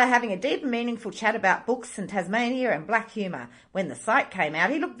 He and I are having a deep and meaningful chat about books and Tasmania and black humour. When the site came out,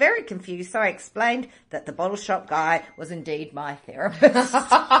 he looked very confused, so I explained that the bottle shop guy was indeed my therapist.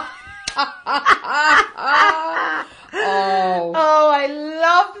 I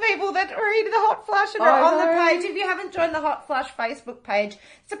love people that read the Hot Flush and are on the page. If you haven't joined the Hot Flush Facebook page,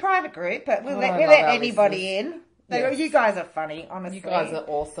 it's a private group, but we'll let anybody in. Yes. You guys are funny, honestly. You guys are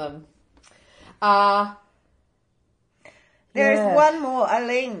awesome. There's one more.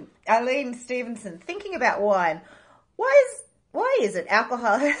 Eileen Stevenson, thinking about wine. Why is it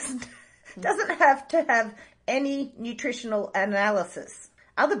alcohol doesn't have to have any nutritional analysis?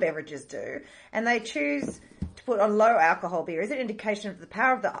 Other beverages do, and they choose to put on low alcohol beer. Is it an indication of the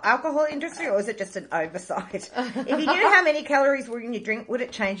power of the alcohol industry, or is it just an oversight? If you knew how many calories were in your drink, would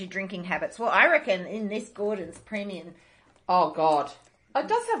it change your drinking habits? Well, I reckon in this Gordon's Premium. Oh God, it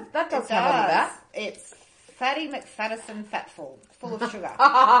does have that. Does have all of that. It's Fatty McFaddison Fatful, full of sugar.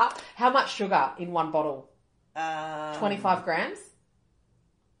 How much sugar in one bottle? 25 grams.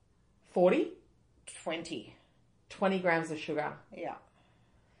 40. 20 grams of sugar. Yeah.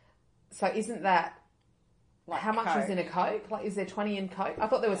 So isn't that like how much Coke. is in a Coke? Like, is there 20 in Coke? I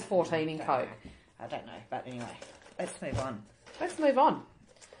thought there was 14 in Coke. I don't know, but anyway, let's move on.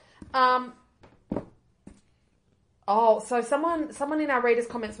 So someone in our readers'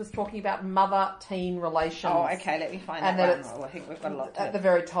 comments was talking about mother-teen relations. Oh, okay, let me find that one. I think we've got a lot to at the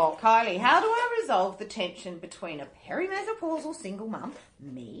very top. Kylie, how do I resolve the tension between a perimenopausal single mum,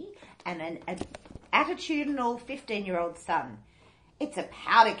 me, and an attitudinal 15-year-old son? It's a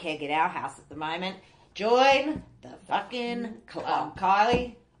powder keg at our house at the moment. Join the fucking club.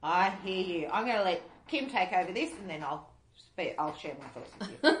 Kylie, I hear you. I'm going to let Kim take over this, and then I'll share my thoughts with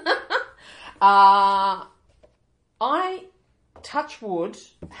you. I, touch wood,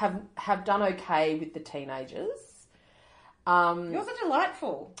 have done okay with the teenagers. Yours are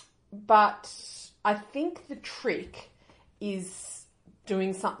delightful. But I think the trick is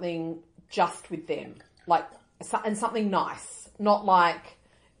doing something just with them. And something nice. Not like,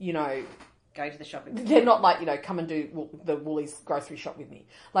 go to the shopping. They're not like, come and do the Woolies grocery shop with me.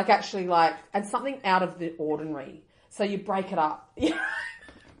 Like, actually, and something out of the ordinary. So you break it up.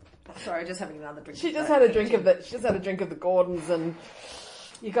 Sorry, just having another drink. She just had a drink of the Gordons, and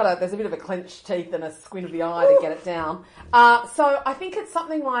there's a bit of a clenched teeth and a squint of the eye to get it down. So I think it's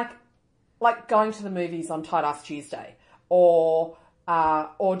something like going to the movies on Tight Ass Tuesday, or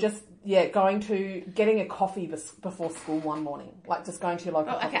just getting a coffee before school one morning, like just going to your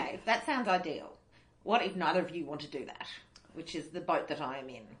local. Okay, coffee. That sounds ideal. What if neither of you want to do that? Which is the boat that I am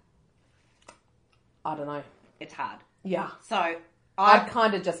in. I don't know. It's hard. Yeah. So I'd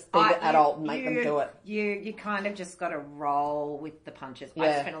kind of just be the adult and make them do it. You kind of just got to roll with the punches. Yeah.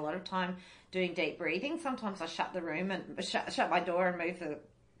 I spend a lot of time doing deep breathing. Sometimes I shut the room and shut my door and move the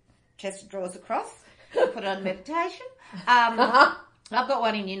chest of drawers across. Put on meditation. I've got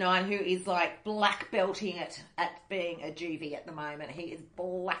one in Year 9 who is like black belting it at being a juvie at the moment. He is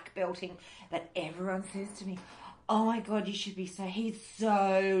black belting, but everyone says to me, oh my God, he's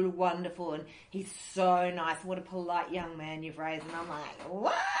so wonderful and he's so nice. What a polite young man you've raised. And I'm like,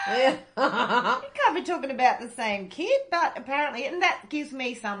 what? Yeah. You can't be talking about the same kid, but apparently, and that gives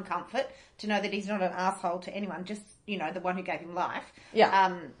me some comfort to know that he's not an asshole to anyone, just, the one who gave him life.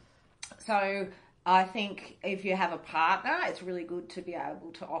 Yeah. So I think if you have a partner, it's really good to be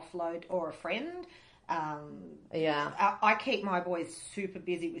able to offload, or a friend. I keep my boys super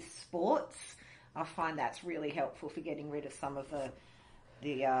busy with sports. I find that's really helpful for getting rid of some of the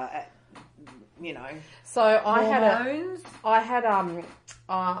So I hormones. had a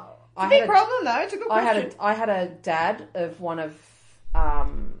big problem though. It's a good question. I had a dad of one of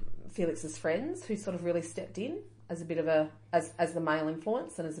Felix's friends who sort of really stepped in as a bit of as the male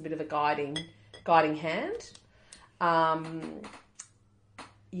influence and as a bit of a guiding hand. But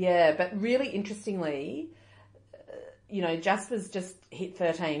really interestingly, Jasper's just hit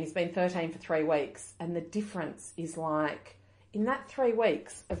 13. He's been 13 for 3 weeks. And the difference is like, in that 3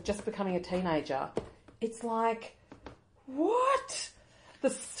 weeks of just becoming a teenager, it's like, what?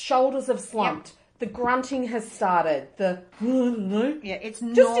 The shoulders have slumped. Yep. The grunting has started. Yeah, it's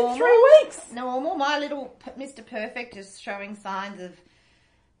just normal. In 3 weeks. Normal. My little Mr. Perfect is showing signs of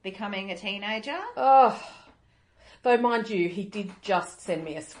becoming a teenager. Oh. Though, mind you, he did just send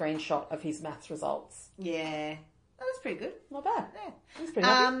me a screenshot of his maths results. Yeah. Oh, that's pretty good. Not bad. Yeah. That's pretty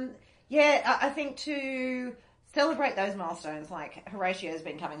happy. I think to celebrate those milestones, like Horatio's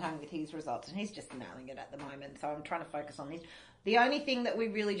been coming home with his results and he's just nailing it at the moment, so I'm trying to focus on this. The only thing that we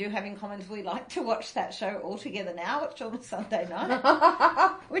really do have in common is we like to watch that show all together now. It's on Sunday night,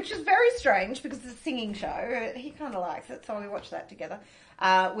 which is very strange because it's a singing show. He kind of likes it, so we watch that together.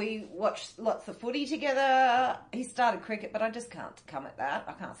 We watch lots of footy together. He started cricket, but I just can't come at that.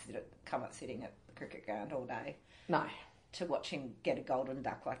 I can't come at sitting at the cricket ground all day. No. To watch him get a golden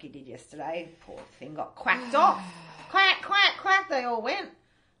duck like he did yesterday. Poor thing got quacked off. Quack, quack, quack. They all went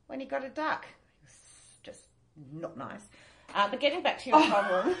when he got a duck. It was just not nice. But getting back to your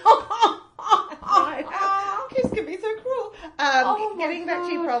problem. Kids can be so cruel. Getting back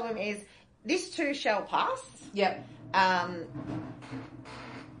to your problem is this too shall pass. Yep. Oh,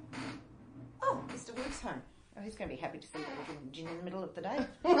 Mr. Wood's home. Oh, he's going to be happy to see that we're drinking gin in the middle of the day.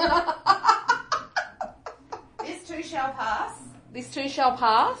 This too shall pass. This too shall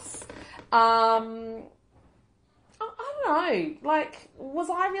pass. I don't know. Like, was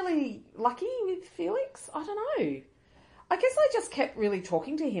I really lucky with Felix? I don't know. I guess I just kept really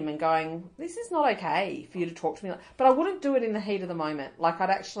talking to him and going, this is not okay for you to talk to me. But I wouldn't do it in the heat of the moment. Like, I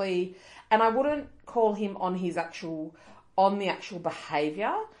wouldn't call him on the actual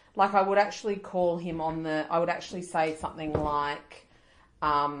behaviour. Like, I would actually call him I would actually say something like,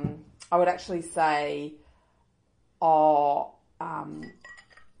 I've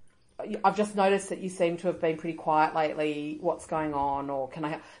just noticed that you seem to have been pretty quiet lately. What's going on? Or can I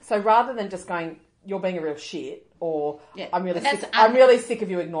help? So rather than just going, you're being a real shit, or I'm really sick of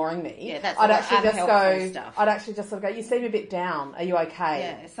you ignoring me. Yeah, that's I'd actually just go. Stuff. I'd actually just sort of go. You seem a bit down. Are you okay?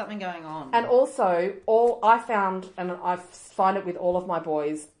 Yeah, there's something going on. And also, I found, and I find it with all of my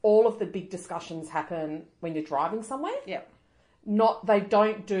boys, all of the big discussions happen when you're driving somewhere. Yep. They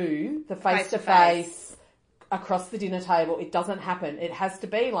don't do the face-to-face across the dinner table. It doesn't happen. It has to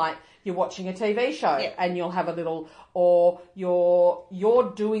be like you're watching a TV show and you'll have a little, or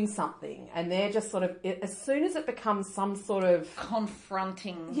you're doing something and they're just sort of, as soon as it becomes some sort of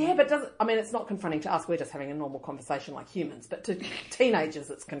confronting. Yeah, but it's not confronting to us. We're just having a normal conversation like humans, but to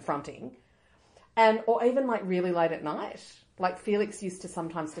teenagers it's confronting. Or even like really late at night. Like Felix used to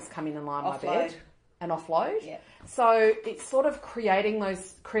sometimes just come in and lie on my bed and offload. Yeah. So it's sort of creating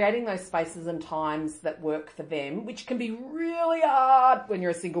those spaces and times that work for them, which can be really hard when you're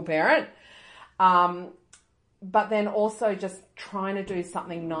a single parent. But then also just trying to do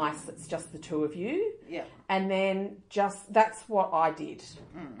something nice that's just the two of you. Yeah. And then that's what I did.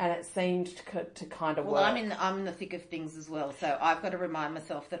 And it seemed to kind of work. Well, I'm in the thick of things as well. So I've got to remind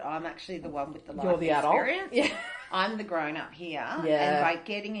myself that I'm actually the one with the life You're the experience. adult. Yeah. I'm the grown up here. Yeah. And by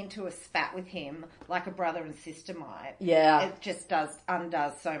getting into a spat with him like a brother and sister might, it just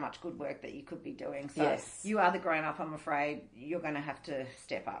undoes so much good work that you could be doing. So yes. You are the grown up, I'm afraid. You're going to have to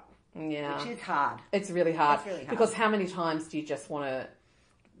step up. Yeah. Which is hard. It's really hard. It's really hard. Because how many times do you just want to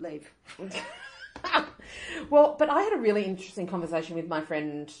leave? Well, but I had a really interesting conversation with my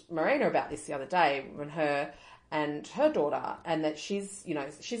friend Marina about this the other day, when her and her daughter, and that she's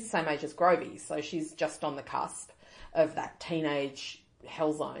the same age as Grovey, so she's just on the cusp of that teenage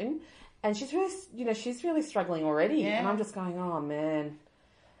hell zone, and she's really struggling already. Yeah. And I'm just going, oh man,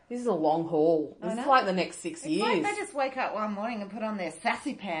 this is a long haul. This is like the next 6 years. It's like they just wake up one morning and put on their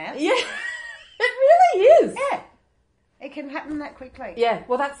sassy pants. Yeah, it really is. Yeah, it can happen that quickly. Yeah,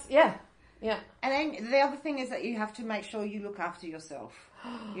 well yeah. And then the other thing is that you have to make sure you look after yourself.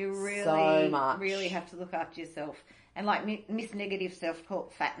 You really, so much. really have to look after yourself. And like Miss Negative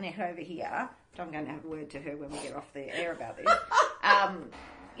Self-Talk Fatnet over here, which I'm going to have a word to her when we get off the air about this,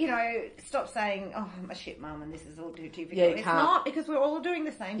 stop saying, oh, I'm a shit mum and this is all too difficult. Yeah, it's not, because we're all doing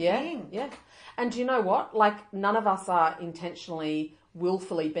the same thing. Yeah. And do you know what? Like, none of us are intentionally,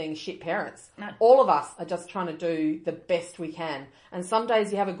 willfully being shit parents. No. All of us are just trying to do the best we can. And some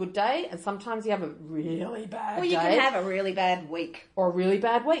days you have a good day and sometimes you have a really bad day. Well, you can have a really bad week. Or a really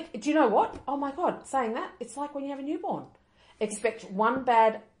bad week. Do you know what? Oh my God, saying that, it's like when you have a newborn. Expect one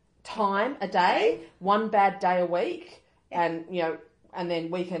bad time a day, one bad day a week, and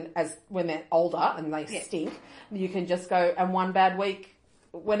then we can, when they're older and they stink, you can just go, and one bad week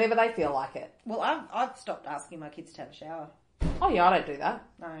whenever they feel like it. Well, I've stopped asking my kids to have a shower. Oh yeah, I don't do that.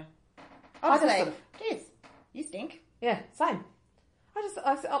 No. I just say, sort of, kids, you stink. Yeah, same.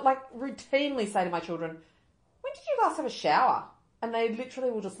 I like routinely say to my children, when did you last have a shower? And they literally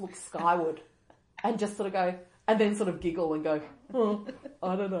will just look skyward and just sort of go, and then sort of giggle and go, oh,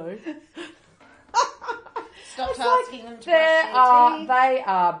 I don't know. Stop asking them to brush their teeth. They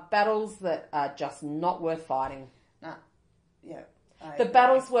are battles that are just not worth fighting. No. Yeah. The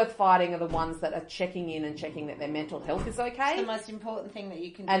battles worth fighting are the ones that are checking in and checking that their mental health is okay. It's the most important thing that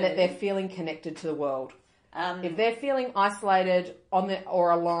you can do. And that they're feeling connected to the world. If they're feeling isolated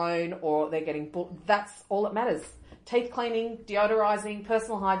or alone, or they're getting that's all that matters. Teeth cleaning, deodorising,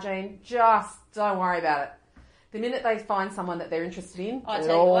 personal hygiene, just don't worry about it. The minute they find someone that they're interested in, it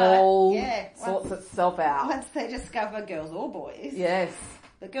all sorts itself out. Once they discover girls or boys. Yes.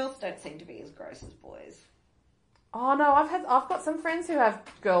 The girls don't seem to be as gross as boys. Oh no, I've got some friends who have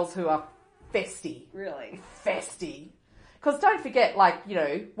girls who are festy. Really? Festy. Because don't forget, like, you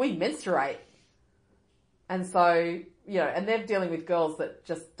know, we menstruate. And so, you know, and they're dealing with girls that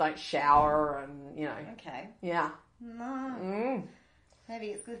just don't shower and, you know. Okay. Yeah. No. Maybe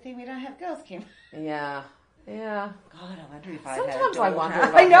it's a good thing we don't have girls, Kim. Yeah. Yeah. God, I wonder if I had a daughter. Sometimes I wonder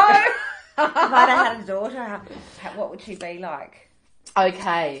if I know! If I'd had a daughter, what would she be like?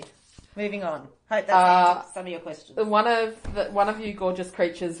 Okay. Moving on. Hope that answers some of your questions. One of you gorgeous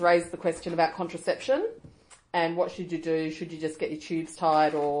creatures raised the question about contraception and what should you do? Should you just get your tubes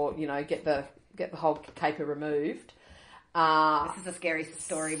tied or, you know, get the whole caper removed? This is a scary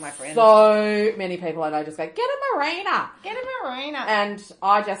story, my friend. So many people I know just go, get a marina. Get a marina. And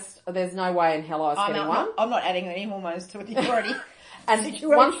there's no way in hell I was getting one. I'm not adding any hormones to it already. And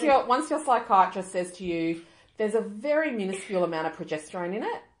once your psychiatrist says to you, there's a very minuscule amount of progesterone in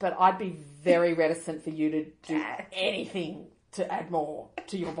it, but I'd be very reticent for you to do anything to add more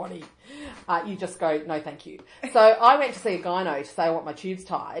to your body. You just go, no, thank you. So I went to see a gyno to say I want my tubes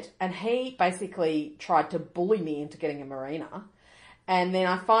tied, and he basically tried to bully me into getting a marina. And then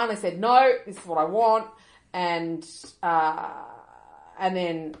I finally said, no, this is what I want. And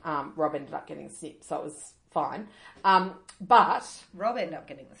then Rob ended up getting a snip, so it was fine. But Rob ended up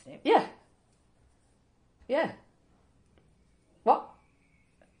getting the snip? Yeah. Yeah. What?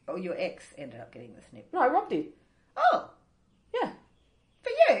 Oh, your ex ended up getting the snip. No, Rob did. Oh. Yeah. For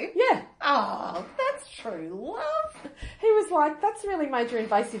you? Yeah. Oh, that's true love. He was like, that's really major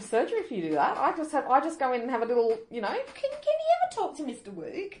invasive surgery if you do that. I just go in and have a little, you know. Can you ever talk to Mr.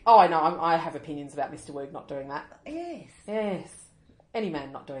 Woog? Oh, I know. I have opinions about Mr. Woog not doing that. Yes. Yes. Any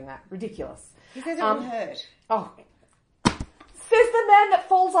man not doing that. Ridiculous. He says it will hurt. Oh. Says the man that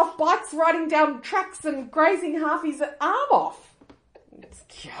falls off bikes riding down tracks and grazing half his arm off.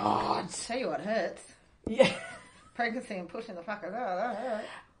 God. Tell you what hurts. Yeah. Pregnancy and pushing the fuckers out. That hurts.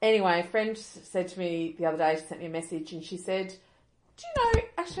 Anyway, a friend said to me the other day, she sent me a message and she said, do you know,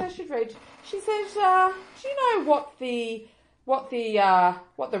 actually I should read, she said, do you know what the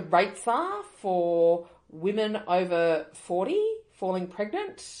rates are for women over 40 falling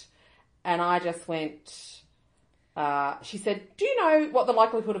pregnant? And I just went, she said, do you know what the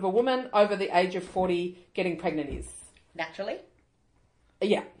likelihood of a woman over the age of 40 getting pregnant is? Naturally?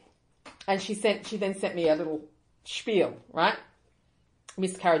 Yeah. And she then sent me a little spiel, right?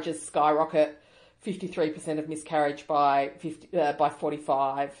 Miscarriages skyrocket, 53% of miscarriage by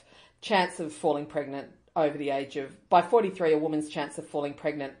 45, chance of falling pregnant over the age of, by 43, a woman's chance of falling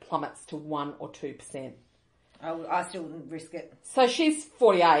pregnant plummets to 1 or 2%. I still wouldn't risk it. So she's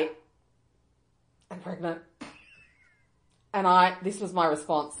 48 and pregnant. And this was my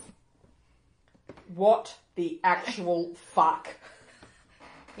response. What the actual fuck?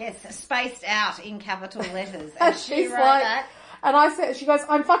 Yes, spaced out in capital letters. And she wrote like, that. And I said, she goes,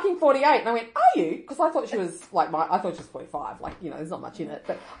 I'm fucking 48. And I went, are you? Because I thought she was I thought she was 45. Like, you know, there's not much in it.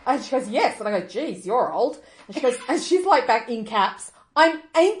 And she goes, yes. And I go, geez, you're old. And she goes, and she's like back in caps, I'm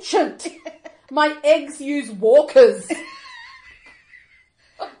ancient. My eggs use walkers.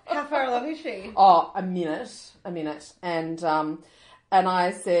 How far along is she? Oh, a minute. And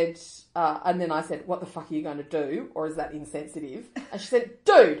I said, and then I said, what the fuck are you going to do? Or is that insensitive? And she said,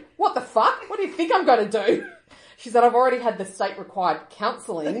 dude, what the fuck? What do you think I'm going to do? She said, I've already had the state-required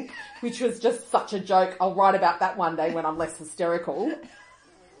counselling, which was just such a joke. I'll write about that one day when I'm less hysterical.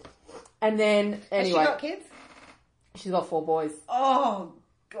 And then, anyway. Has she got kids? She's got 4 boys. Oh,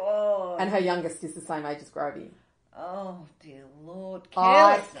 God. And her youngest is the same age as Grovey. Oh, dear Lord.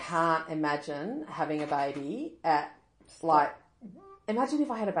 I can't imagine having a baby at, like, imagine if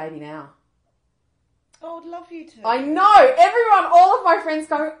I had a baby now. Oh, I'd love you to. I know. All of my friends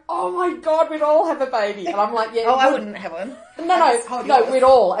go, oh my God, we'd all have a baby. And I'm like, yeah. Oh, I wouldn't have one. No, we'd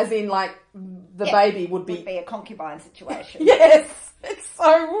all, as in like the baby would be. Would be a concubine situation. Yes, it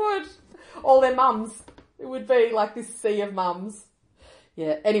so would. All their mums. It would be like this sea of mums.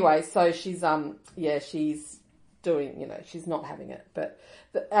 Yeah. Anyway, so she's she's doing, you know, she's not having it, but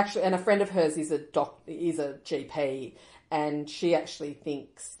actually, and a friend of hers is a GP. And she actually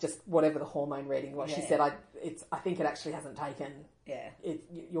thinks just whatever the hormone reading was, she said, I think it actually hasn't taken. Yeah.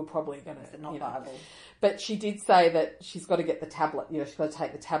 You're probably going to. It's not viable. But she did say that she's got to get the tablet, you know, she's got to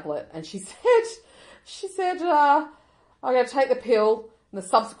take the tablet. And she said, I'm going to take the pill and the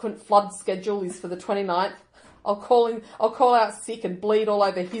subsequent flood schedule is for the 29th. I'll call out sick and bleed all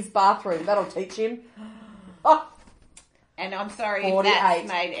over his bathroom. That'll teach him. Oh. And I'm sorry 48. if that's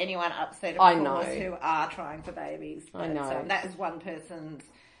made anyone upset, of course, who are trying for babies. But, I know. that is one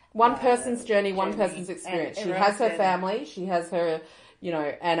person's journey, one person's experience. She has her family, she has her,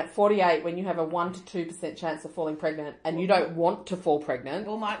 and at 48, when you have a 1 to 2% chance of falling pregnant and you don't want to fall pregnant.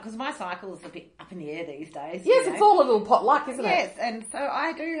 Well, because my cycle is a bit up in the air these days. Yes, it's all a little pot luck, isn't it? Yes, and so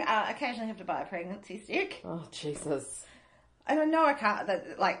I do occasionally have to buy a pregnancy stick. Oh, Jesus. And I know I can't,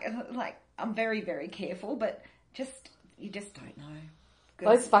 I'm very, very careful, but you just don't know.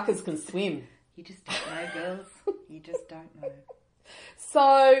 Girls, those fuckers can swim. You just don't know, girls. You just don't know.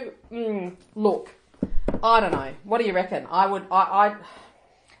 So, look, I don't know. What do you reckon?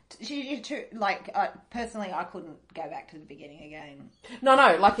 Personally, I couldn't go back to the beginning again. No,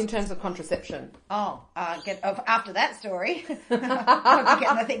 like in terms of contraception. Oh, after that story, I'll be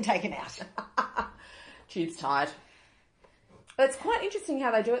getting the thing taken out. Tube's tied. It's quite interesting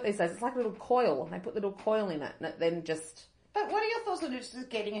how they do it these days. It's like a little coil. They put a little coil in it and it then just... But what are your thoughts on just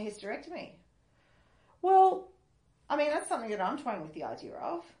getting a hysterectomy? Well... I mean, that's something that I'm toying with the idea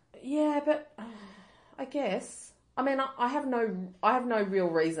of. Yeah, but I guess... I mean, I have no real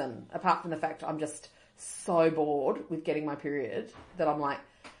reason, apart from the fact I'm just so bored with getting my period, that I'm like,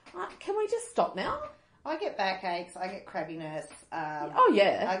 can we just stop now? I get backaches, I get crabbiness. Oh,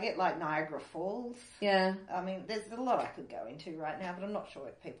 yeah. I get, Niagara Falls. Yeah. I mean, there's a lot I could go into right now, but I'm not sure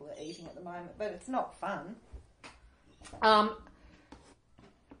if people are eating at the moment, but it's not fun.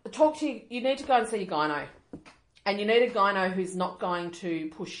 You need to go and see your gyno. And you need a gyno who's not going to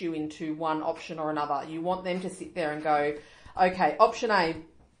push you into one option or another. You want them to sit there and go, okay, option A,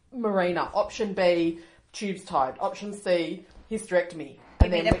 Marina. Option B, tubes tied. Option C, hysterectomy.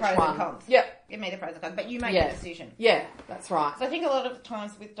 Give me the pros and cons. Yep. Give me the pros and cons. But you make a decision. Yeah, that's right. So I think a lot of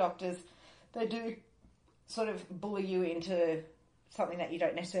times with doctors, they do sort of bully you into something that you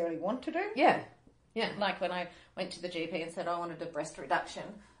don't necessarily want to do. Yeah. Like when I went to the GP and said I wanted a breast reduction,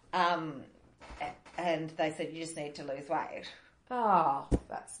 and they said, you just need to lose weight. Oh,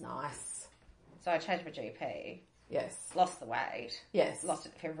 that's nice. So I changed my GP. Yes. Lost the weight. Yes. Lost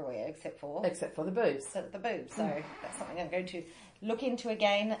it everywhere except for the boobs. So that's something I'm going to look into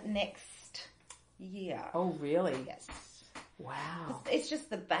again next year. Oh, really? Yes. Wow. It's just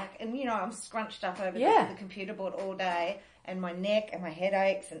the back, and I'm scrunched up over the computer board all day, and my neck and my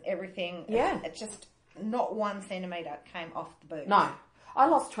headaches and everything. Yeah. It's just not 1 centimetre came off the boobs. No. I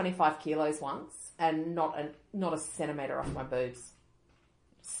lost 25 kilos once and not a centimetre off my boobs.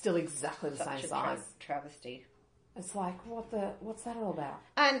 Still exactly the same size. Travesty. It's like, what's that all about?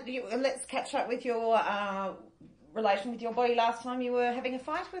 And let's catch up with your relation with your body. Last time you were having a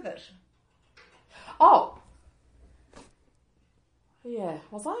fight with it. Oh. Yeah,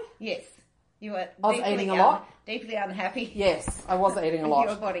 was I? Yes. You were I was eating a lot. Deeply unhappy. Yes, I was eating a lot.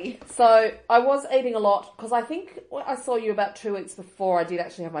 Your body. So I was eating a lot because I think I saw you about 2 weeks before I did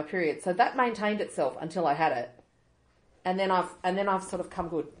actually have my period. So that maintained itself until I had it, and then I've sort of come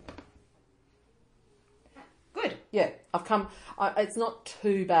good. Good. Yeah, I've come. It's not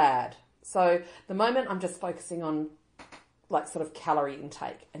too bad. So the moment I'm just focusing on sort of calorie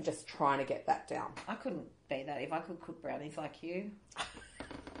intake and just trying to get that down. I couldn't be that if I could cook brownies like you.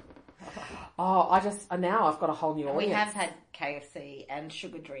 Oh, now I've got a whole new audience. We have had KFC and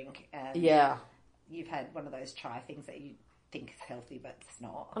sugar drink. And you've had one of those chai things that you think is healthy, but it's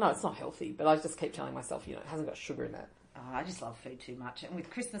not. I know it's not healthy, but I just keep telling myself, it hasn't got sugar in it. Oh, I just love food too much. And with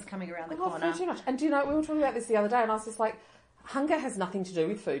Christmas coming around the corner. I love food too much. And do you know, we were talking about this the other day, and I was just like, hunger has nothing to do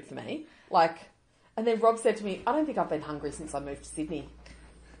with food for me. And then Rob said to me, I don't think I've been hungry since I moved to Sydney.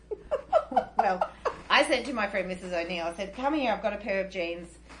 Well, I said to my friend Mrs. O'Neill, I said, come here, I've got a pair of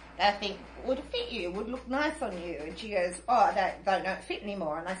jeans that I think would fit you, would look nice on you. And she goes, oh, they don't fit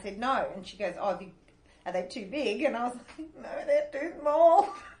anymore. And I said, no. And she goes, oh, are they too big? And I was like, no, they're too small.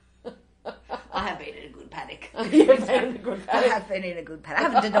 I have been in a good paddock. You've been in a good paddock. I have been in a good paddock. I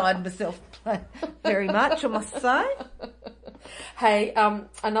haven't denied myself very much, I must say. Hey,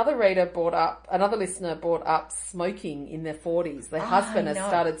 another listener brought up smoking in their 40s. Their husband has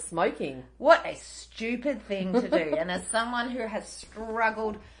started smoking. What a stupid thing to do. And as someone who has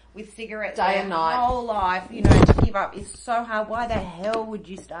struggled with cigarettes day and night, whole life, to give up is so hard. Why the hell would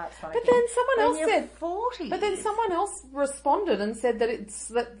you start smoking? But then someone else said 40. But then someone else responded and said that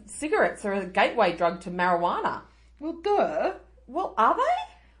that cigarettes are a gateway drug to marijuana. Well, duh. Well, are they?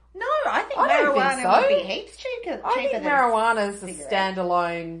 No, I think marijuana would be heaps cheaper. I think marijuana is a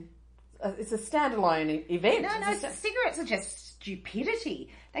standalone. It's a standalone event. No, cigarettes are just stupidity.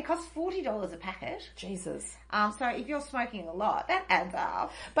 They cost $40 a packet. Jesus. So if you're smoking a lot, that adds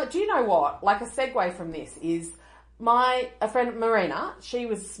up. But do you know what? Like a segue from this is a friend Marina. She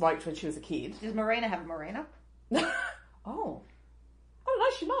was smoked when she was a kid. Does Marina have a Marina? Oh. I don't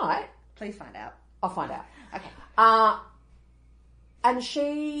know, she might. Please find out. I'll find out. Okay. And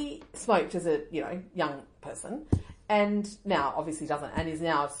she smoked as a, young person. And now obviously doesn't, and is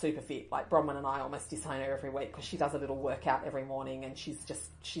now super fit. Like Bronwyn and I almost disown her every week because she does a little workout every morning, and she's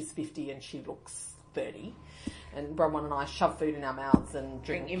 50 and she looks 30. And Bronwyn and I shove food in our mouths and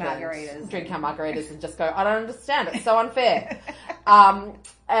drink our margaritas and just go, I don't understand. It's so unfair.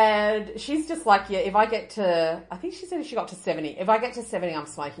 And she's just like, yeah, if I get to, I think she said if she got to 70, if I get to 70, I'm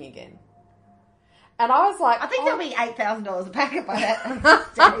smoking again. And I was like... I think there'll be $8,000 a packet by that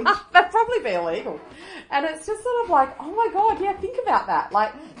stage. That'd probably be illegal. And it's just sort of like, oh my God, yeah, think about that.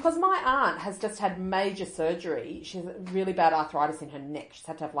 Like, because my aunt has just had major surgery. She has really bad arthritis in her neck. She's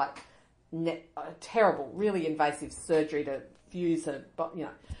had to have, like, terrible, really invasive surgery to fuse her,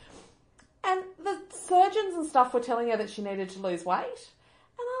 And the surgeons and stuff were telling her that she needed to lose weight.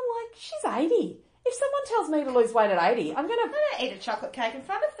 And I'm like, she's 80. If someone tells me to lose weight at 80, I'm going to... eat a chocolate cake in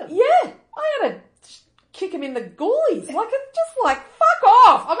front of them. Yeah. I'm going to kick him in the goalies. Like, it's just like, fuck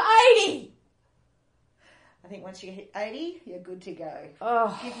off. I'm 80. I think once you hit 80, you're good to go.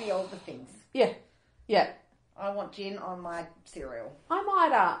 Oh. Give me all the things. Yeah. Yeah. I want gin on my cereal. I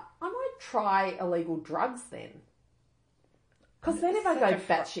might try illegal drugs then. Because then if I go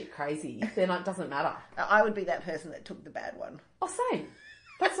batshit crazy, then it doesn't matter. I would be that person that took the bad one. Oh, same.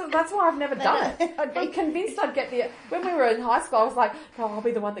 That's why I've never done it. I'm convinced I'd get when we were in high school, I was like, no, I'll be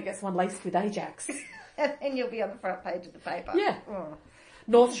the one that gets one laced with Ajax. And you'll be on the front page of the paper. Yeah. Oh.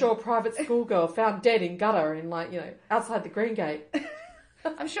 North Shore private schoolgirl found dead in gutter in outside the Green Gate.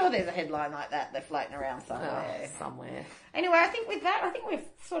 I'm sure there's a headline like that that's floating around somewhere. Somewhere. Anyway, I think with that, we've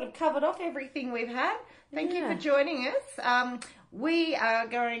sort of covered off everything we've had. Thank you for joining us. We are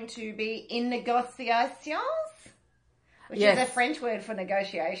going to be in negotiations, which is a French word for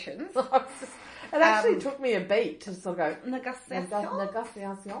negotiations. It actually took me a beat to sort of go, negotiations.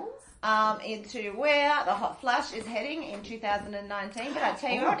 Into where the hot flush is heading in 2019. But I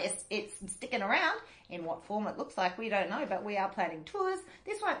tell you what, it's sticking around. In what form it looks like, we don't know, but we are planning tours.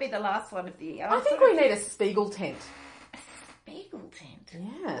 This won't be the last one of the year. I think we need a Spiegel tent. A Spiegel tent?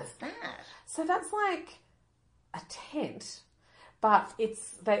 Yeah. What's that? So that's like a tent, but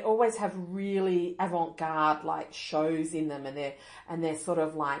they always have really avant-garde like shows in them, and they're sort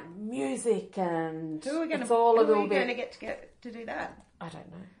of like music and who are we going to get to do that? I don't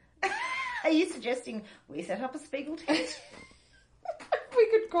know. Are you suggesting we set up a Spiegel tent? We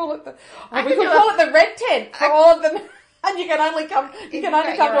could call it the red tent for all of them, and you can only come to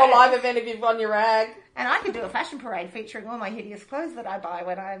a live event if you've won your rag. And I could do a fashion parade featuring all my hideous clothes that I buy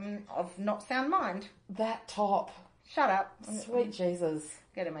when I'm of not sound mind. That top. Shut up. Sweet Jesus.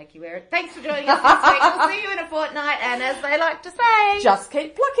 Gonna make you wear it. Thanks for joining us this week. We'll see you in a fortnight, and as they like to say, just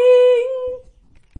keep plucking.